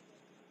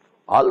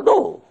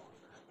 Although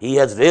He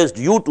has raised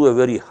you to a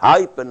very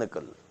high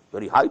pinnacle,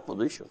 very high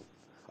position.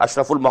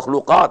 Ashraful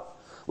makhluqat.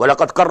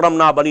 وَلَقَدْ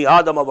كَرَّمْنَا بَنِي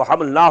آدَمَ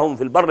وَحَمَلْنَاهُمْ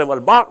فِي الْبَرِّ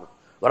وَالْبَحْرِ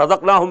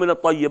وَرَزَقْنَاهُمْ مِنَ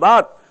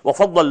الطَّيِّبَاتِ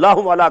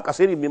وَفَضَّلْنَاهُمْ عَلَىٰ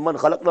كَثِيرٍ مِّمَّنْ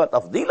خَلَقْنَا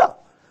تَفْضِيلًا.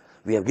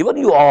 We have given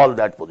you all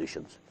that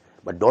positions.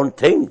 But don't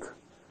think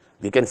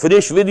we can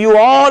finish with you,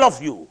 all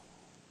of you,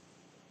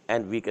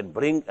 and we can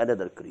bring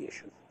another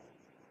creation.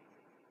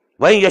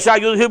 وَإِن يَشَاءْ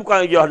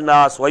يُذْهِبْكُمْ أَيُّهَا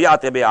النَّاسُ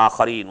وَيَأْتِ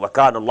بِآخَرِينَ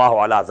وَكَانَ اللَّهُ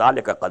عَلَىٰ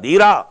ذَٰلِكَ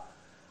قَدِيرًا.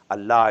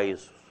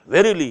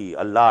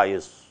 Allah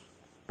is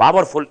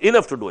powerful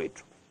enough to do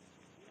it.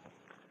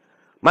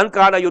 مَنْ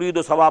كَانَ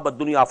يُرِيدُ ثَوَابَ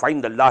الدُّنْيَا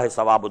فَعِندَ اللَّهِ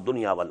ثَوَابُ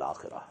الدُّنْيَا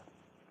وَالْآخِرَةِ.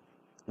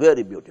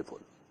 Very beautiful.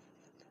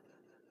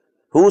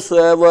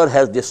 Whosoever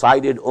has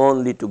decided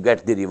only to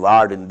get the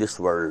reward in this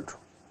world,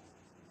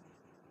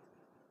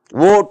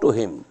 woe to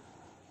him.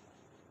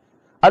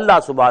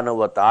 Allah subhanahu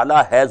wa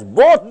ta'ala has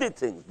both the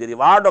things, the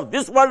reward of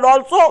this world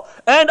also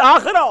and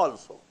akhirah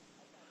also.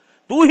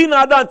 تو ہی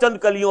نادا چند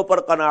کلیوں پر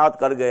قناعت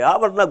کر گیا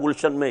ورنہ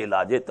گلشن میں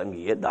علاج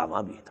تنگی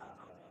دامہ بھی تھا.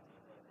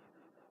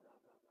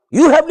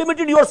 You have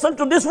limited yourself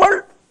to this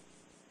world,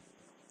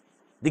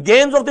 the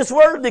gains of this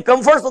world, the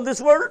comforts of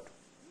this world,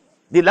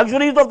 the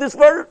luxuries of this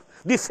world,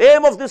 the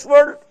fame of this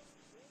world,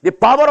 the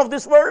power of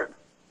this world,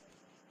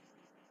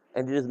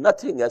 and it is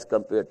nothing as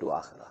compared to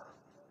akhirah.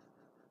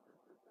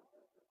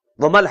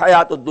 وَمَا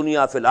الْحَيَاةُ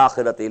الدُّنْيَا فِي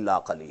الْآخِرَةِ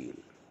إِلَّا قَلِيلٌ.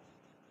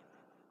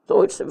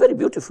 So it's a very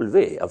beautiful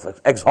way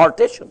of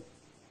exhortation.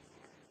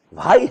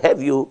 Why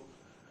have you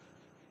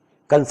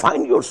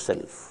confined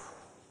yourself?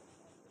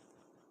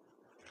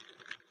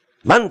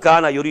 مَنْ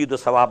كَانَ يُرِيدُ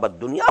ثَوَابَ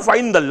الدُّنْيَا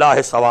فَعِنْدَ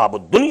اللَّهِ ثَوَابُ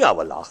الدُّنْيَا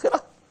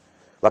وَالْآخِرَةِ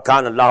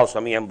وَكَانَ اللَّهُ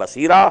سَمِيعًا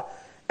بَصِيرًا.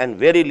 And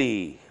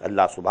verily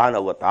Allah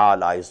subhanahu wa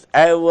ta'ala is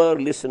ever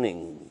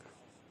listening,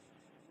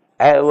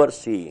 ever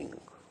seeing.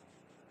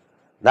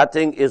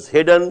 Nothing is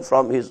hidden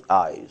from His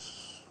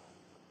eyes.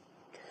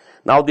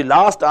 Now the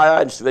last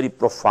ayah is very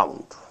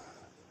profound.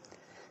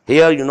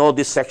 Here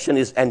this section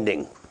is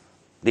ending.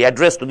 The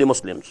address to the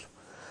Muslims.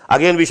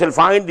 Again we shall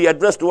find the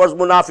address towards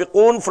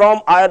munafiqun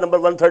from ayah number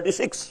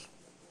 136.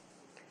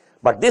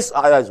 But this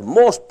ayah is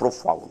most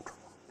profound.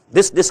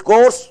 This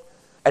discourse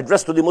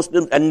addressed to the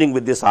Muslims ending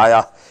with this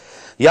ayah.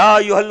 Ya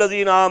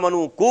ayyuhalladhina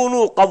amanu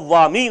kunu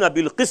qawwamina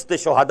bil qist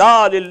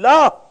shuhada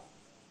lillah.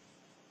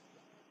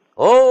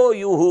 Oh,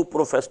 you who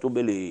profess to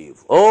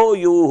believe, oh,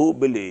 you who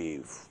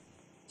believe,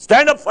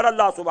 stand up for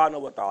Allah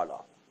subhanahu wa ta'ala.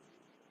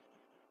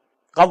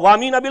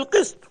 Qawwamina bil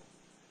qist.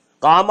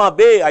 Qama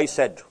be, I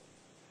said,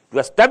 to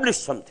establish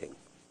something.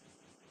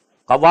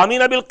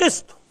 Qawwamina bil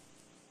qist.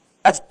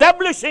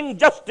 Establishing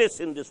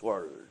justice in this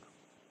world.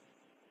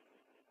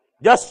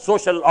 Just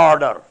social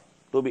order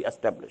to be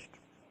established.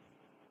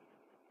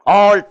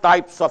 All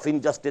types of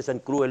injustice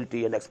and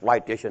cruelty and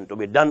exploitation to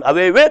be done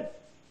away with.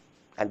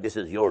 And this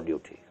is your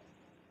duty.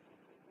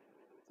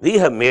 We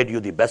have made you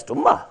the best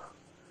ummah.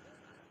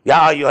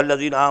 Ya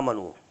ayyuhalladhina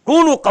amanu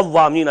kunu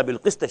qawwamina bil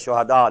qist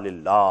shuhada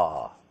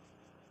lillah.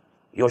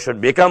 You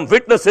should become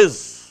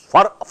witnesses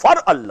for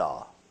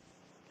Allah.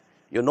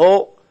 You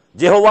know,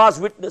 Jehovah's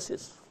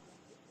Witnesses,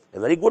 a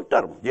very good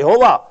term.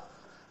 Jehovah,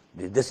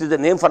 this is the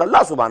name for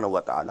Allah subhanahu wa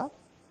ta'ala.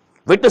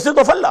 Witnesses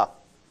of Allah.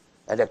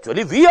 And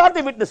actually we are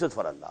the witnesses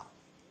for Allah.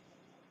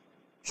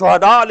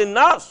 Shuhada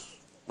linnas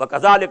wa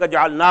kazalika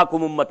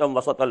ja'alnakum ummatan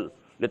wasatan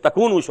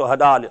litakunu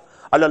shuhada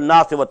ala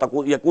an-nas wa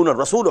yakuna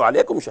ar-rasulu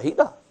alaykum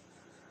shahida.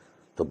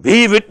 So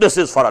be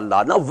witnesses for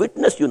Allah. Now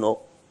witness, you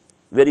know,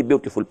 very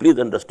beautiful. Please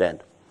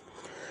understand.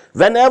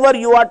 Whenever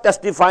you are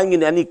testifying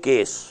in any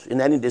case, in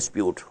any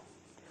dispute,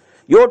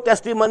 your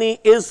testimony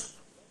is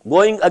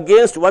going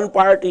against one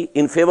party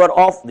in favor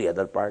of the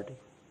other party,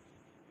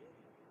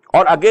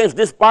 or against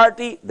this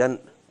party, then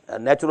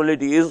naturally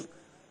it is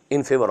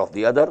in favor of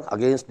the other,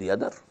 against the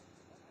other.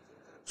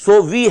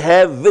 So we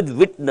have with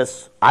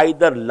witness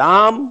either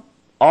lam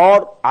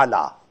or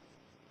ala.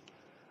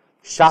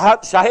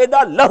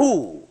 Shahida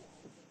lahu,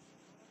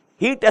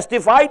 he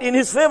testified in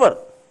his favor.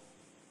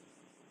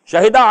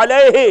 Shahida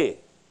alayhi,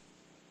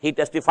 he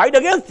testified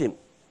against him.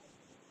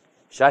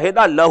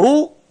 Shahida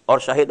lahu or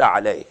shahida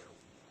alayhi.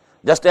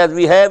 Just as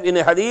we have in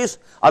a hadith,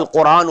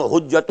 al-Quran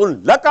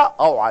hujjatun laka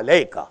aw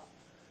alayka.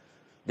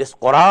 This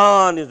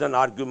Quran is an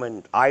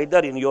argument either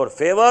in your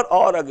favor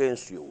or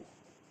against you.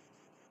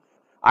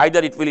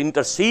 Either it will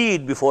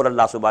intercede before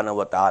Allah subhanahu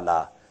wa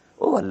ta'ala.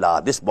 Oh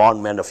Allah, this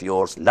bondman of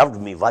yours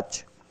loved me,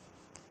 watch.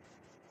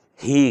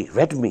 He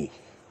read me.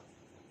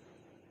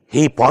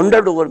 He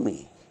pondered over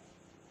me.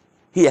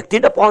 He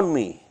acted upon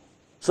me.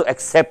 So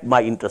accept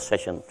my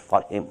intercession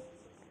for him.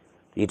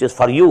 It is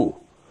for you.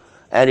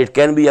 And it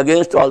can be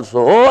against also.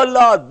 Oh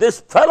Allah,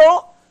 this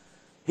fellow,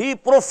 he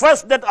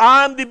professed that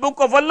I am the book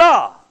of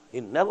Allah.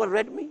 He never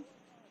read me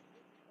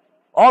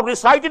or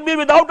recited me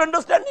without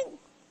understanding.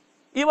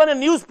 Even a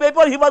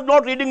newspaper he was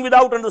not reading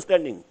without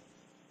understanding.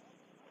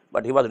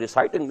 But he was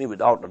reciting me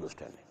without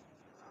understanding.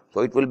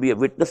 So it will be a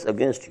witness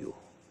against you.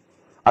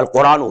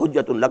 Al-Quran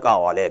hujjatun laka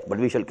wa alayk. But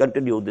we shall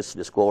continue this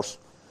discourse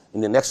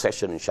in the next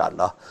session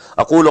inshallah.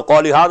 Aqulu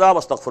qawli hadha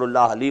wa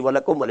astaghfirullah li wa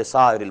lakum wa li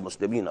sa'iril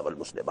muslimina wal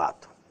muslimat.